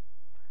again.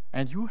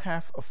 And you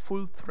have a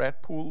full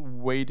thread pool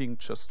waiting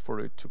just for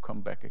it to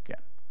come back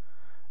again.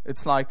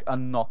 It's like a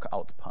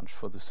knockout punch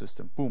for the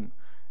system. Boom.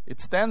 It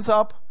stands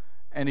up,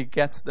 and it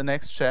gets the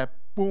next step,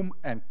 boom,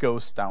 and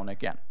goes down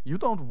again. You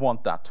don't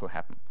want that to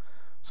happen.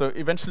 So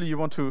eventually you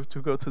want to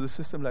go to the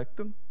system like,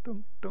 dung,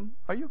 dung, dung.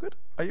 Are you good?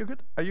 Are you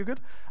good? Are you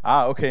good?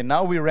 Ah, okay,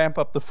 now we ramp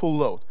up the full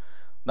load.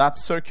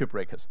 That's circuit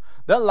breakers.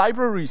 There are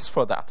libraries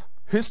for that.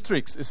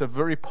 Hystrix is a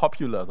very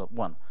popular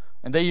one,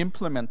 and they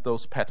implement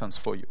those patterns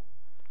for you.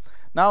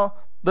 Now,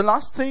 the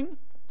last thing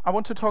I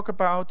want to talk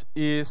about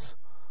is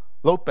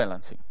load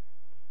balancing.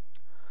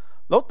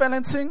 Load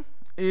balancing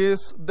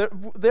is,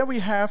 there we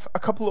have a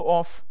couple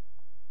of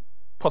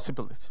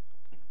possibilities.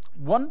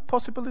 One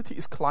possibility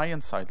is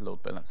client-side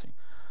load balancing,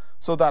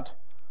 so that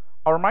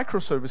our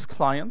microservice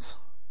clients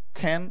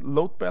can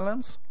load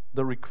balance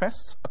the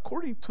requests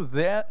according to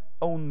their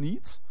own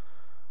needs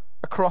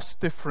across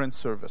different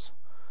servers.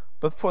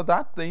 But for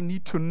that, they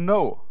need to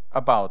know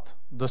about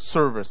the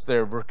servers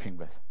they're working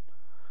with.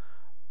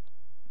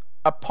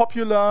 A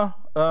popular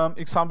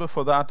example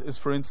for that is,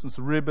 for instance,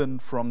 Ribbon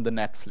from the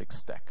Netflix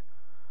stack.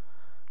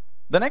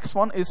 The next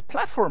one is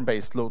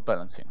platform-based load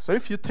balancing. So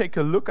if you take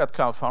a look at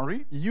Cloud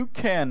Foundry, you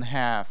can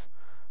have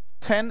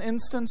 10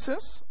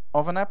 instances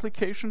of an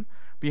application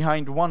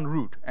behind one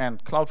root.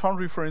 And Cloud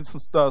Foundry, for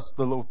instance, does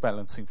the load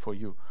balancing for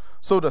you.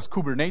 So does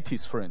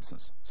Kubernetes, for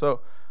instance.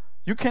 So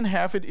you can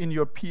have it in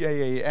your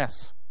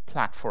PaaS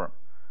platform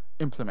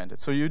implemented.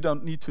 So you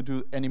don't need to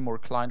do any more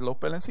client load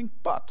balancing.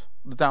 But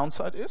the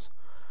downside is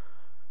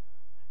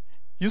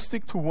you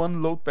stick to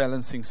one load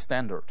balancing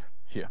standard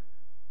here.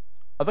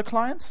 Other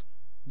clients,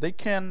 they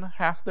can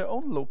have their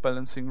own load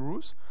balancing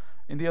rules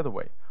in the other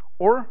way.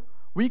 Or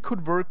we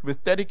could work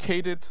with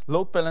dedicated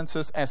load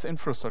balancers as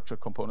infrastructure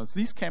components.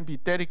 These can be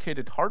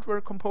dedicated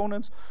hardware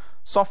components,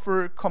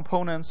 software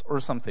components,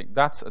 or something.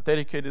 That's a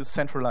dedicated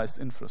centralized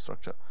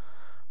infrastructure.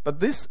 But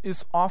this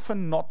is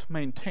often not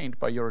maintained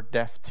by your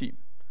dev team.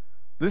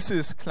 This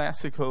is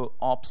classical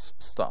ops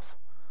stuff.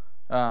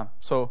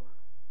 So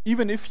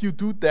even if you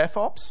do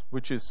DevOps,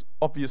 which is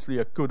obviously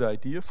a good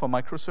idea for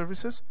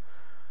microservices,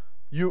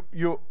 you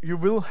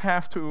will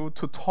have to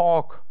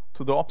talk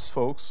to the ops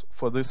folks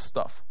for this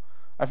stuff.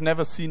 I've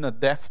never seen a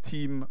dev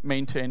team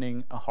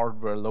maintaining a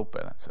hardware load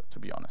balancer, to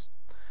be honest.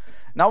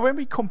 Now, when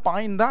we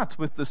combine that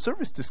with the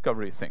service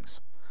discovery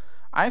things,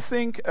 I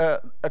think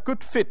a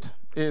good fit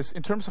is,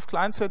 in terms of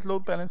client-side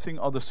load balancing,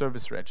 are the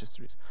service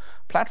registries.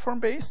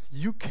 Platform-based,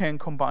 you can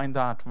combine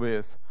that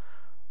with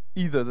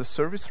either the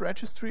service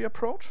registry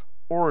approach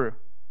or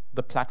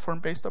the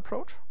platform-based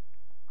approach.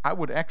 I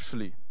would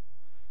actually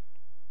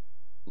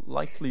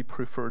likely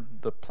prefer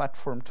the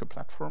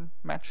platform-to-platform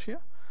match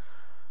here.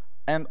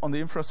 And on the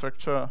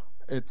infrastructure,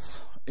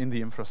 it's in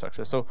the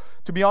infrastructure. So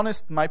to be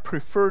honest, my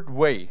preferred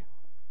way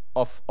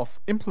of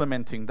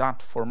implementing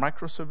that for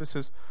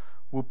microservices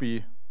would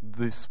be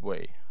this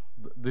way,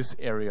 this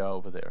area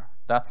over there.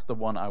 That's the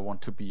one I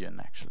want to be in,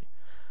 actually.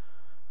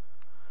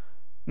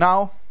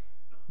 Now,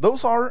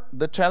 those are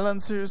the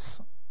challenges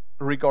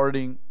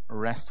regarding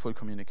RESTful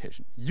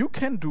communication. You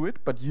can do it,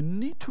 but you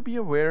need to be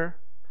aware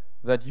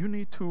that you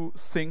need to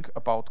think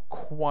about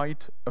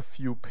quite a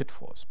few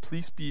pitfalls.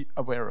 Please be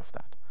aware of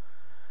that.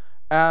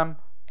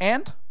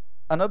 And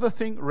another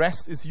thing,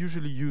 REST is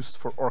usually used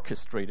for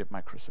orchestrated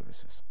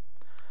microservices.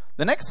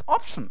 The next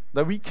option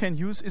that we can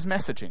use is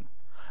messaging.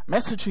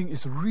 Messaging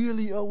is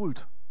really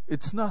old.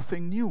 It's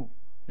nothing new,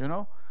 you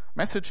know?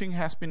 Messaging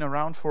has been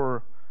around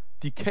for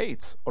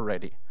decades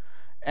already.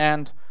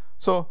 And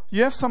so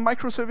you have some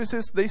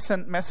microservices, they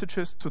send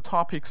messages to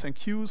topics and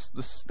queues,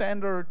 the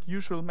standard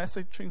usual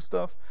messaging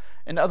stuff,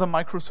 and other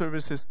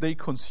microservices, they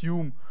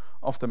consume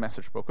of the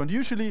message broker. And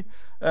usually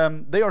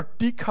they are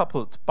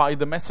decoupled by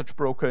the message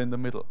broker in the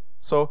middle.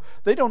 So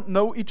they don't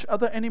know each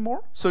other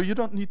anymore, so you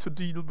don't need to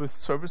deal with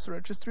service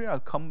registry. I'll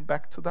come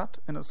back to that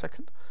in a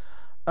second.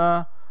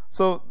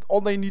 So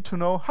all they need to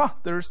know,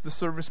 there's the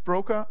service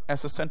broker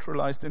as a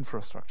centralized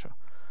infrastructure.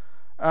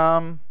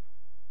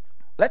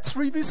 Let's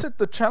revisit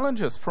the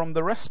challenges from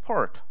the REST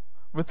part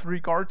with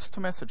regards to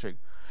messaging.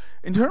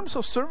 In terms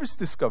of service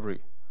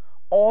discovery,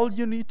 all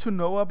you need to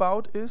know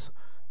about is,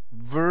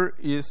 where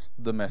is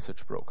the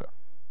message broker?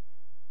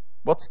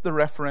 What's the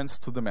reference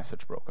to the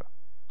message broker?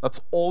 That's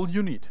all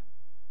you need.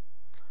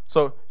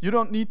 So you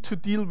don't need to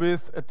deal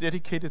with a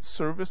dedicated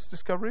service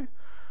discovery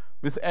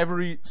with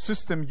every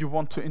system you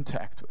want to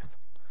interact with.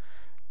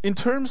 In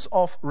terms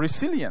of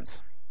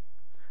resilience,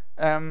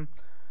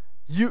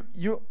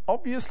 you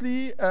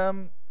obviously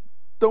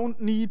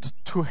don't need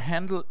to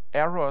handle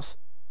errors,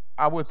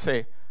 I would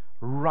say,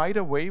 right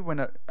away when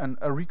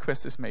a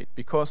request is made,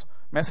 because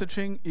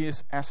messaging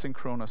is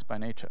asynchronous by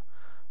nature.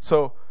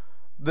 So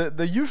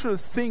the usual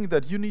thing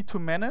that you need to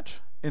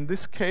manage in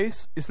this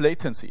case is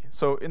latency.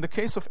 So in the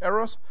case of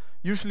errors,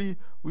 usually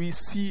we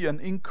see an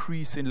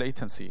increase in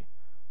latency.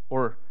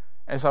 Or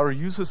as our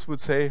users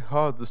would say,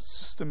 oh, the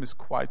system is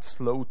quite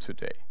slow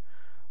today.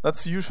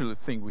 That's the usual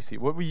thing we see.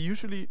 What we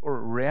usually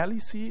or rarely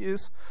see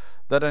is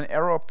that an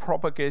error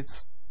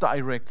propagates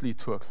directly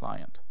to a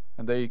client.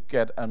 And they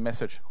get a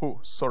message,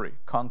 oh, sorry,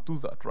 can't do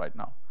that right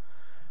now.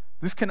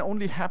 This can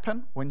only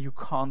happen when you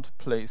can't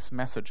place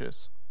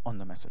messages on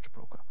the message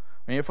broker.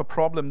 When you have a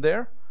problem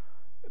there,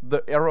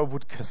 the error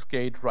would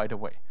cascade right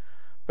away.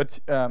 But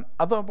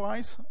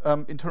otherwise,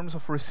 in terms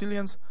of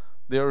resilience,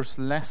 there's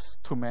less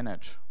to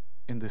manage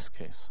in this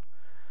case.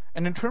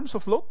 And in terms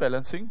of load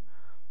balancing,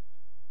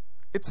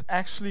 it's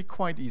actually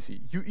quite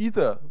easy. You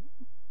either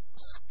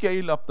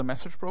scale up the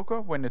message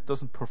broker when it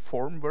doesn't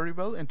perform very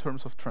well in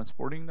terms of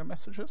transporting the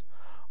messages,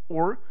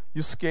 or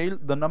you scale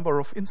the number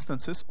of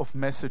instances of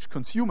message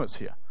consumers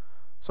here.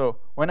 So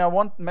when I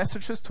want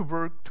messages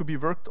to be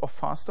worked off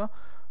faster,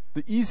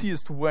 the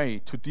easiest way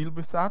to deal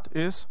with that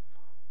is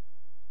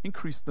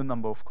increase the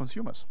number of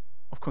consumers,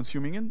 of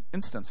consuming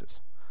instances.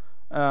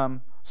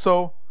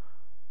 So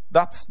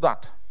that's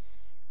that.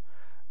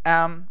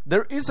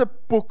 There is a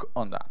book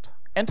on that,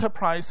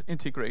 Enterprise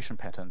Integration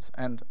Patterns.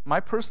 And my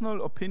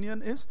personal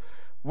opinion is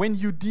when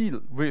you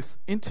deal with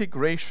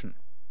integration,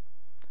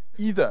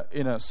 either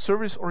in a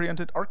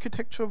service-oriented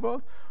architecture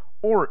world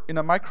or in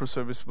a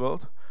microservice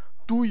world,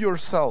 do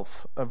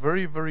yourself a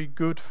very, very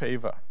good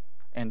favor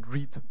and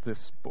read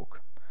this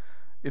book.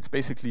 It's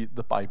basically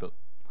the Bible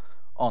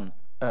on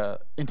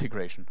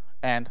integration.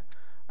 And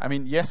I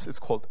mean, yes, it's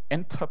called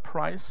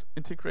Enterprise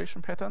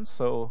Integration Patterns,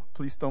 so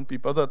please don't be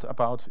bothered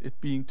about it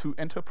being too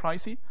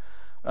enterprisey.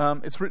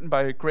 It's written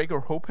by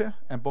Gregor Hope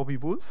and Bobby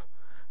Wolf.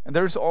 And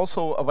there's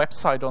also a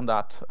website on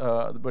that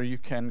where you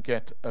can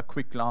get a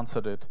quick glance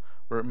at it,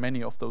 where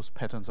many of those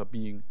patterns are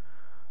being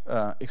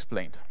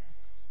explained.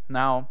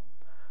 Now,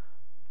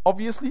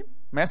 obviously,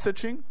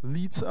 messaging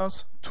leads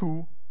us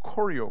to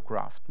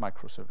choreographed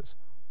microservice.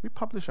 We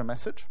publish a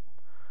message,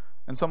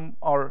 and some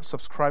are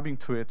subscribing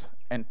to it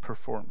and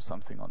perform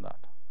something on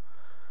that.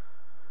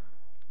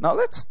 Now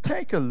let's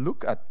take a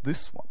look at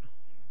this one.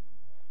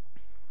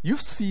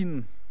 You've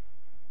seen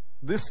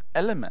this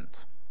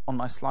element on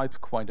my slides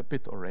quite a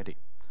bit already.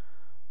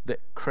 The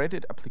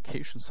credit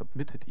application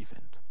submitted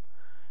event.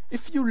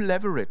 If you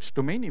leverage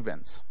domain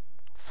events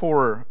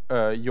for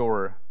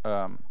your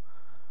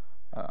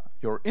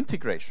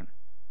integration,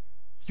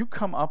 you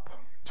come up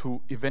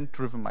to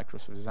event-driven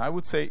microservices. I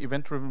would say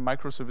event-driven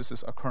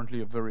microservices are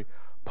currently a very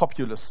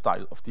popular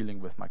style of dealing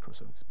with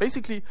microservices.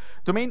 Basically,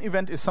 domain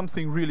event is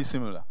something really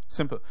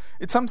simple.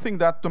 It's something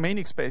that domain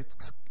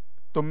experts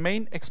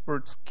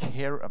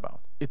care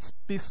about. It's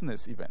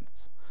business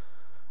events.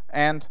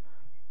 And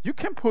you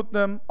can put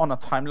them on a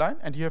timeline,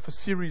 and you have a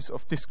series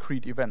of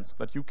discrete events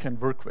that you can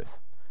work with.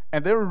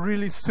 And they're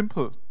really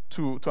simple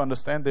to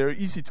understand. They're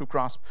easy to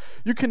grasp.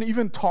 You can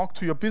even talk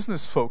to your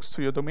business folks,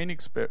 to your domain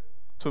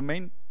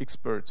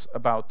experts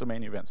about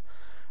domain events.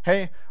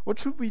 Hey, what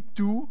should we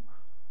do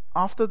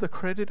after the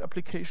credit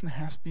application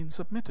has been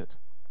submitted?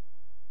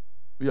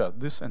 Yeah,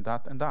 this and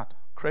that and that.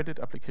 Credit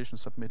application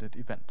submitted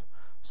event.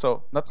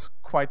 So that's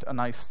quite a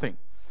nice thing.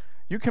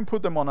 You can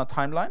put them on a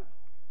timeline,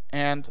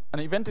 and an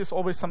event is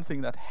always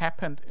something that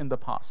happened in the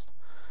past.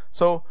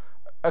 So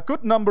a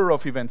good number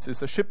of events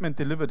is a shipment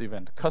delivered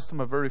event,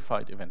 customer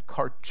verified event,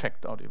 cart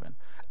checked out event.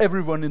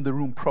 Everyone in the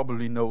room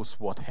probably knows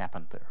what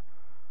happened there.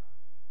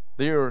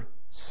 They are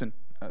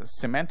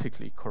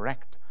semantically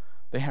correct.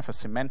 They have a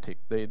semantic.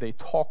 They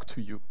talk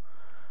to you.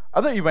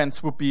 Other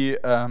events would be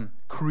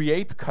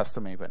create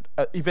custom event.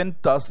 An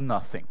event does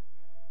nothing.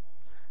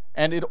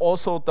 And it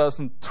also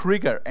doesn't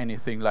trigger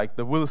anything like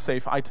the will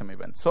save item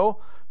event. So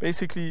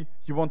basically,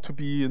 you want to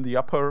be in the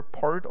upper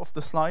part of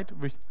the slide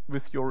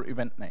with your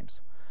event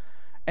names.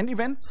 And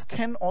events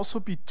can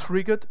also be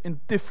triggered in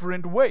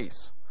different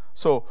ways.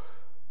 So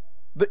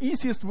the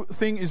easiest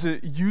thing is a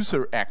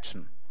user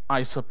action.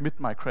 I submit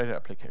my credit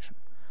application.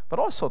 But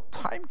also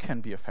time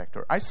can be a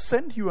factor. I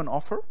send you an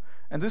offer,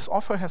 and this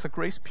offer has a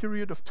grace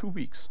period of 2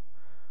 weeks.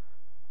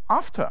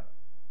 After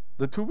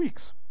the 2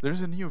 weeks,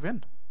 there's a new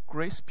event.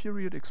 Grace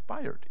period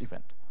expired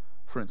event,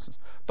 for instance.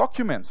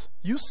 Documents.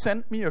 You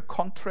send me a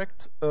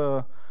contract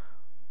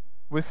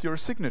with your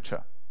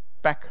signature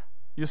back.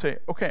 You say,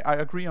 okay, I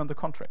agree on the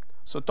contract.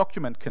 So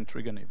document can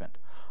trigger an event.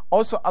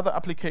 Also, other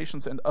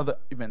applications and other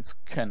events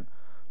can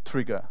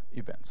trigger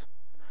events.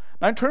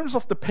 Now, in terms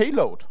of the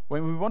payload,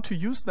 when we want to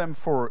use them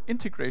for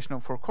integration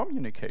and for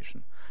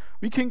communication,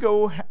 we can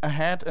go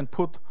ahead and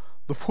put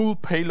the full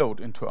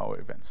payload into our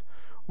events.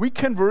 We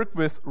can work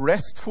with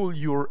RESTful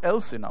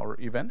URLs in our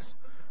events.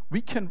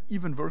 We can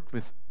even work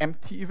with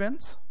empty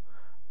events,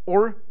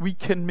 or we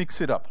can mix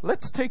it up.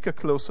 Let's take a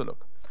closer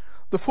look.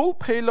 The full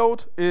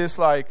payload is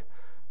like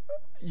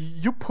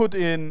you put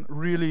in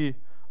really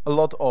a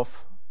lot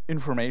of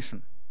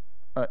information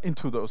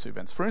into those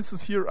events. For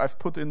instance, here I've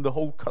put in the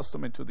whole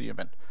custom into the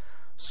event.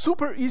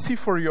 Super easy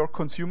for your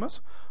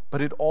consumers,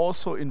 but it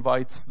also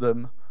invites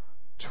them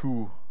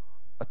to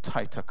a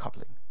tighter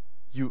coupling.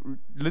 you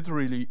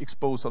literally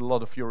expose a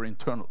lot of your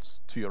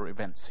internals to your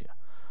events here.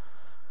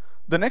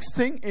 The next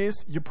thing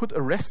is you put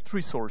a REST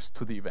resource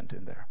to the event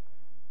in there.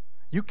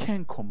 You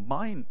can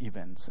combine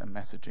events and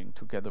messaging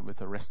together with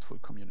a RESTful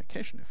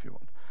communication if you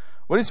want.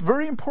 What is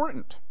very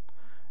important,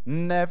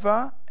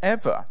 never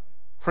ever,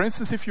 for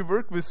instance, if you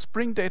work with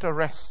Spring Data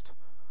REST,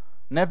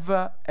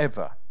 never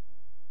ever,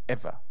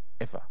 ever,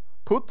 ever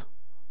put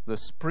the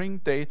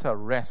Spring Data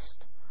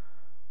REST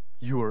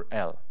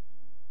URL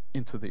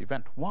into the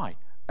event. Why?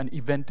 An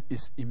event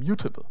is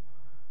immutable.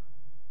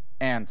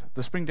 And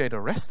the Spring Data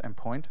REST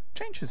endpoint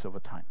changes over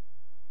time.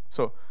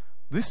 So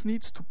this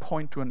needs to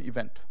point to an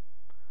event.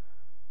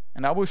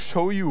 And I will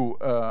show you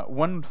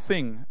one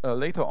thing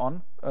later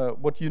on,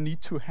 what you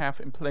need to have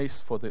in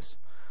place for this.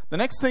 The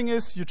next thing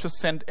is you just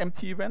send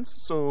empty events,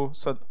 so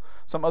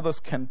some others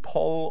can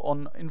poll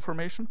on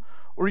information,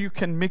 or you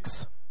can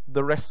mix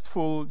the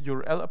RESTful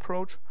URL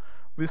approach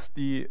with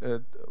the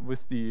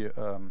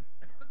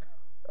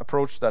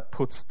approach that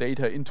puts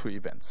data into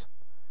events.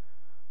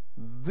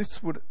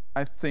 This would,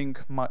 I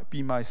think,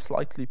 be my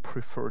slightly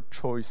preferred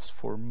choice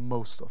for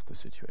most of the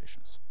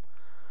situations.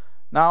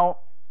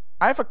 Now,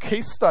 I have a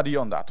case study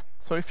on that.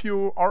 So if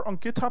you are on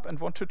GitHub and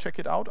want to check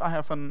it out, I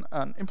have an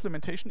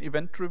implementation,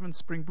 event-driven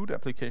Spring Boot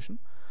application.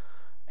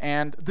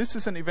 And this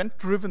is an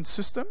event-driven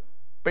system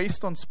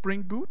based on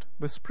Spring Boot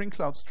with Spring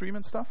Cloud Stream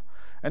and stuff.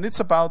 And it's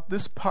about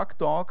this pug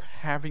dog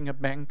having a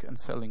bank and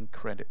selling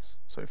credits.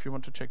 So if you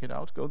want to check it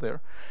out, go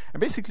there.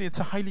 And basically, it's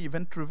a highly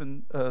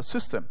event-driven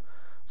system.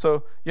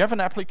 So you have an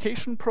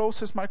application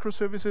process,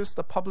 microservices,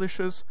 that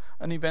publishes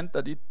an event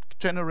that it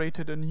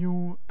generated a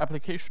new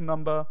application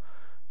number.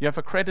 You have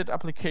a credit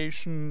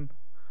application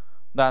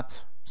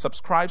that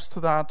subscribes to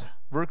that,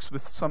 works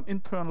with some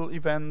internal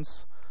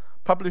events,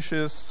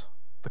 publishes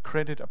the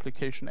credit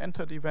application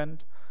entered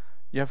event.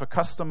 You have a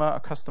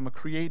customer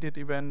created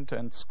event,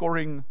 and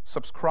scoring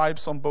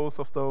subscribes on both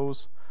of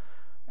those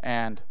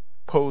and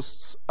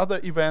posts other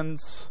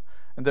events.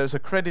 And there's a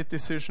credit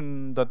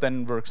decision that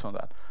then works on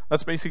that.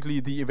 That's basically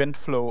the event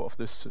flow of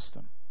this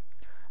system.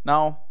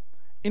 Now,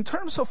 in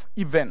terms of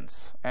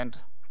events, and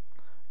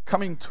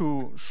coming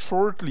to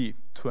shortly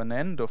to an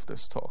end of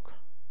this talk,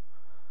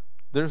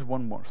 there's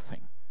one more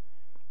thing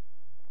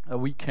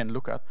we can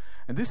look at.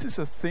 And this is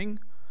a thing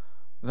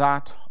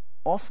that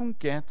often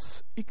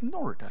gets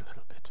ignored a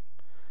little bit.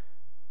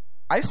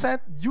 I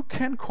said you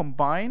can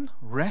combine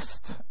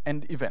REST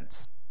and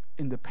events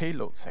in the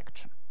payload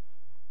section.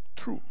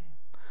 True.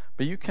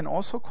 But you can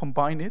also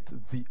combine it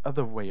the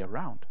other way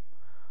around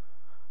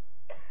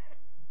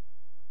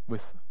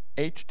with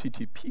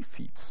HTTP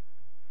feeds.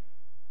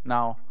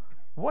 Now,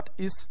 what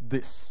is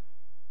this?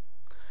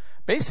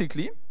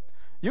 Basically,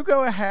 you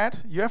go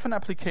ahead, you have an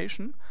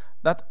application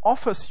that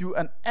offers you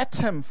an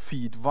atom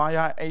feed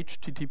via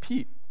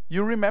HTTP.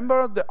 You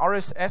remember the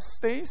RSS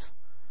days?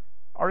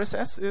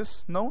 RSS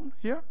is known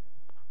here?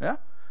 Yeah?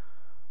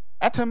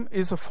 Atom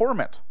is a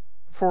format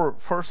for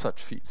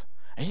such feeds.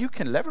 And you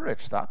can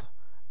leverage that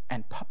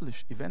and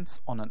publish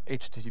events on an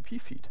HTTP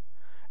feed.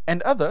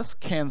 And others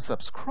can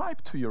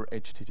subscribe to your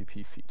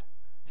HTTP feed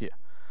here.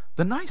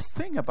 The nice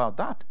thing about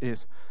that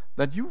is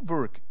that you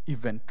work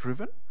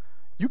event-driven.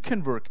 You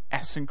can work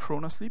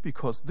asynchronously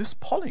because this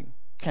polling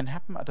can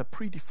happen at a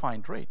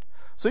predefined rate.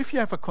 So if you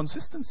have a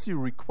consistency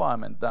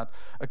requirement that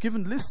a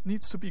given list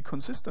needs to be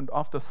consistent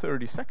after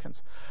 30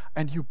 seconds,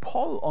 and you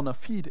poll on a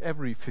feed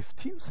every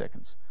 15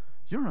 seconds,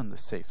 you're on the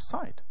safe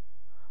side.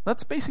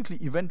 That's basically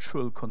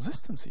eventual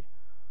consistency.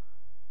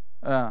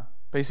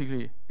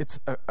 Basically, it's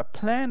a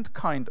planned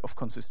kind of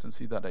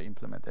consistency that I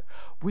implement there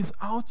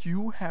without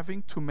you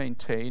having to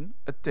maintain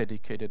a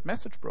dedicated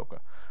message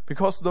broker.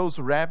 Because those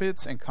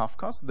rabbits and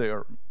Kafkas, they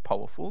are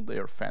powerful, they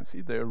are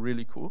fancy, they are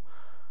really cool.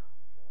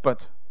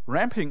 But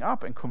ramping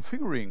up and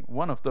configuring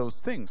one of those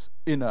things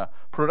in a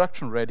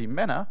production-ready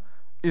manner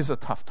is a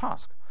tough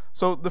task.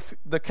 So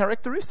the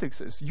characteristics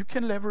is you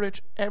can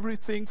leverage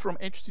everything from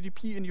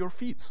HTTP in your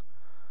feeds,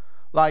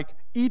 like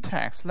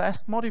e-tags,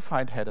 last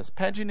modified headers,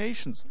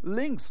 paginations,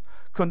 links,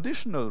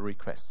 conditional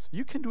requests.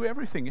 You can do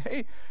everything.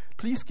 Hey,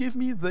 please give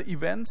me the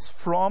events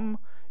from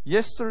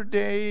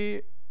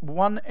yesterday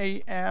 1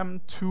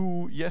 a.m.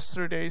 to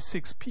yesterday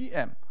 6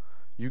 p.m.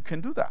 You can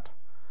do that.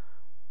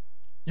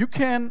 You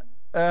can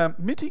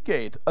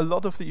mitigate a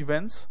lot of the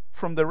events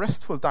from the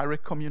RESTful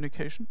direct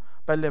communication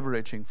by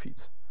leveraging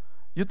feeds.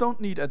 You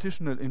don't need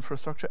additional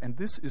infrastructure, and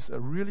this is a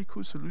really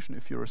cool solution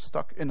if you're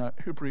stuck in a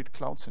hybrid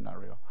cloud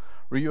scenario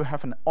where you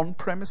have an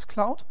on-premise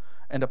cloud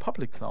and a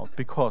public cloud,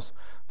 because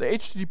the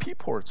HTTP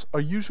ports are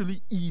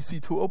usually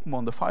easy to open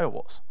on the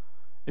firewalls.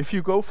 If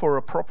you go for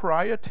a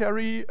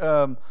proprietary,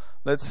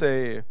 let's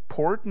say,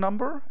 port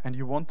number, and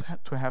you want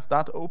to have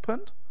that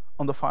opened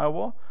on the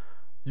firewall,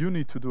 you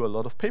need to do a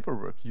lot of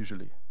paperwork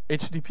usually.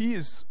 HTTP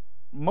is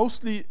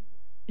mostly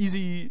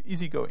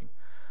easy going.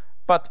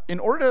 But in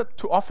order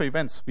to offer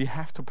events, we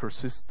have to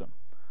persist them.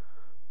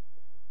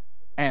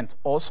 And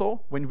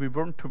also, when we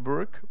want to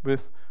work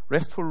with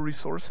RESTful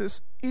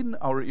resources in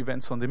our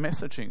events on the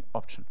messaging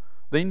option,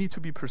 they need to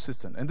be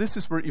persistent. And this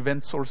is where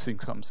event sourcing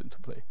comes into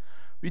play.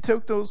 We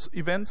take those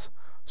events,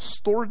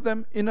 store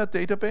them in a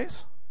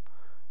database,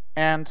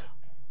 and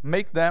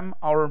make them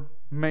our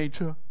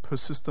major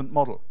persistent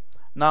model.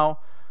 Now,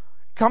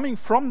 coming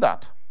from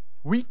that,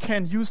 we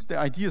can use the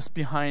ideas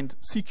behind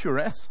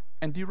CQRS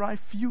and derive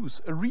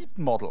views, a read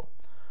model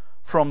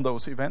from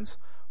those events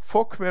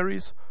for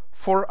queries,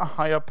 for a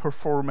higher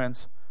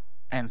performance,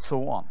 and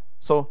so on.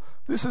 So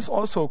this is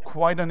also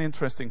quite an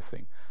interesting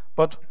thing.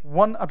 But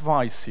one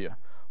advice here,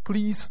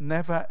 please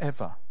never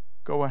ever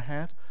go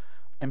ahead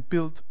and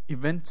build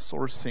event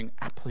sourcing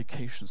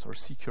applications or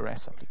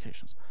CQRS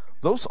applications.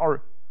 Those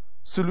are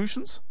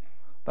solutions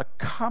that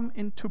come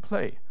into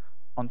play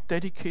on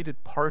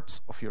dedicated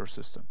parts of your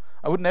system.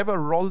 I would never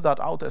roll that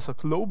out as a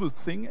global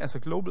thing, as a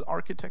global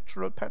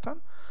architectural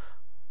pattern.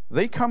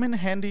 They come in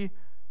handy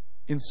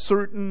in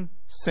certain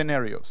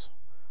scenarios.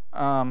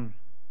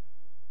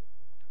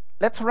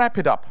 Let's wrap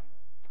it up.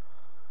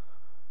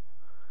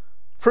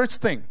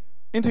 First thing,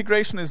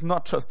 integration is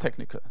not just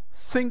technical.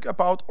 Think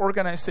about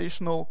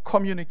organizational,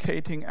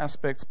 communicating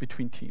aspects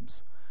between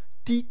teams.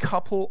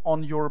 Decouple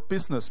on your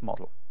business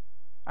model.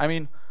 I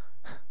mean,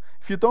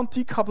 if you don't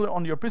decouple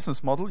on your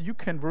business model, you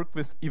can work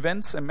with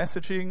events and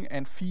messaging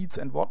and feeds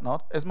and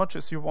whatnot as much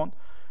as you want.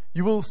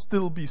 You will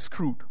still be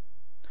screwed.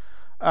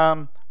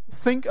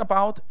 Think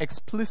about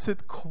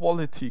explicit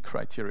quality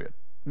criteria.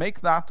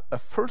 Make that a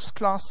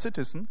first-class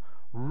citizen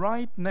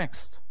right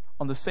next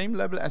on the same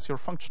level as your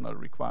functional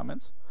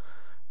requirements.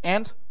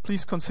 And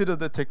please consider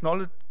the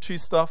technology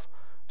stuff.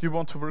 Do you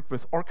want to work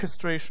with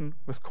orchestration,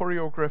 with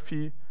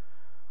choreography?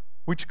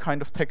 Which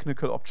kind of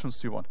technical options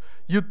do you want?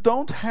 You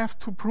don't have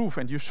to prove,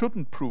 and you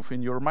shouldn't prove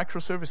in your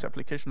microservice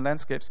application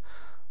landscapes,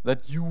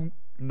 that you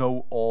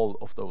know all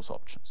of those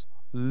options.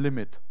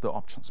 Limit the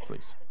options,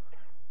 please.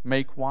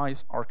 Make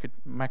wise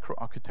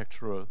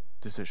macro-architectural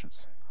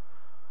decisions.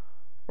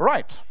 All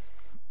right.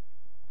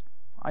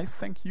 I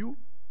thank you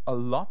a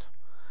lot.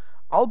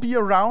 I'll be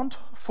around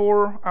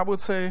for, I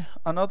would say,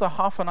 another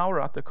half an hour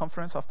at the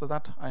conference. After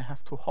that, I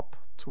have to hop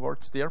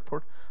towards the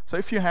airport. So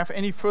if you have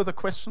any further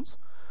questions,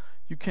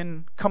 you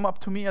can come up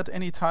to me at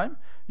any time.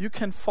 You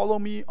can follow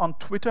me on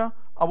Twitter.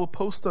 I will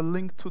post a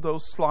link to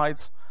those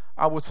slides,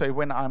 I would say,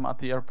 when I'm at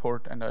the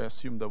airport, and I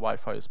assume the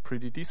Wi-Fi is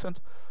pretty decent.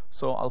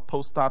 So I'll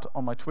post that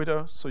on my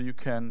Twitter so you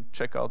can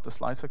check out the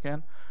slides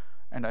again.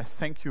 And I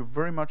thank you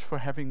very much for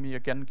having me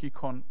again,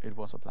 GeeCON. It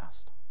was a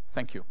blast.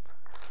 Thank you.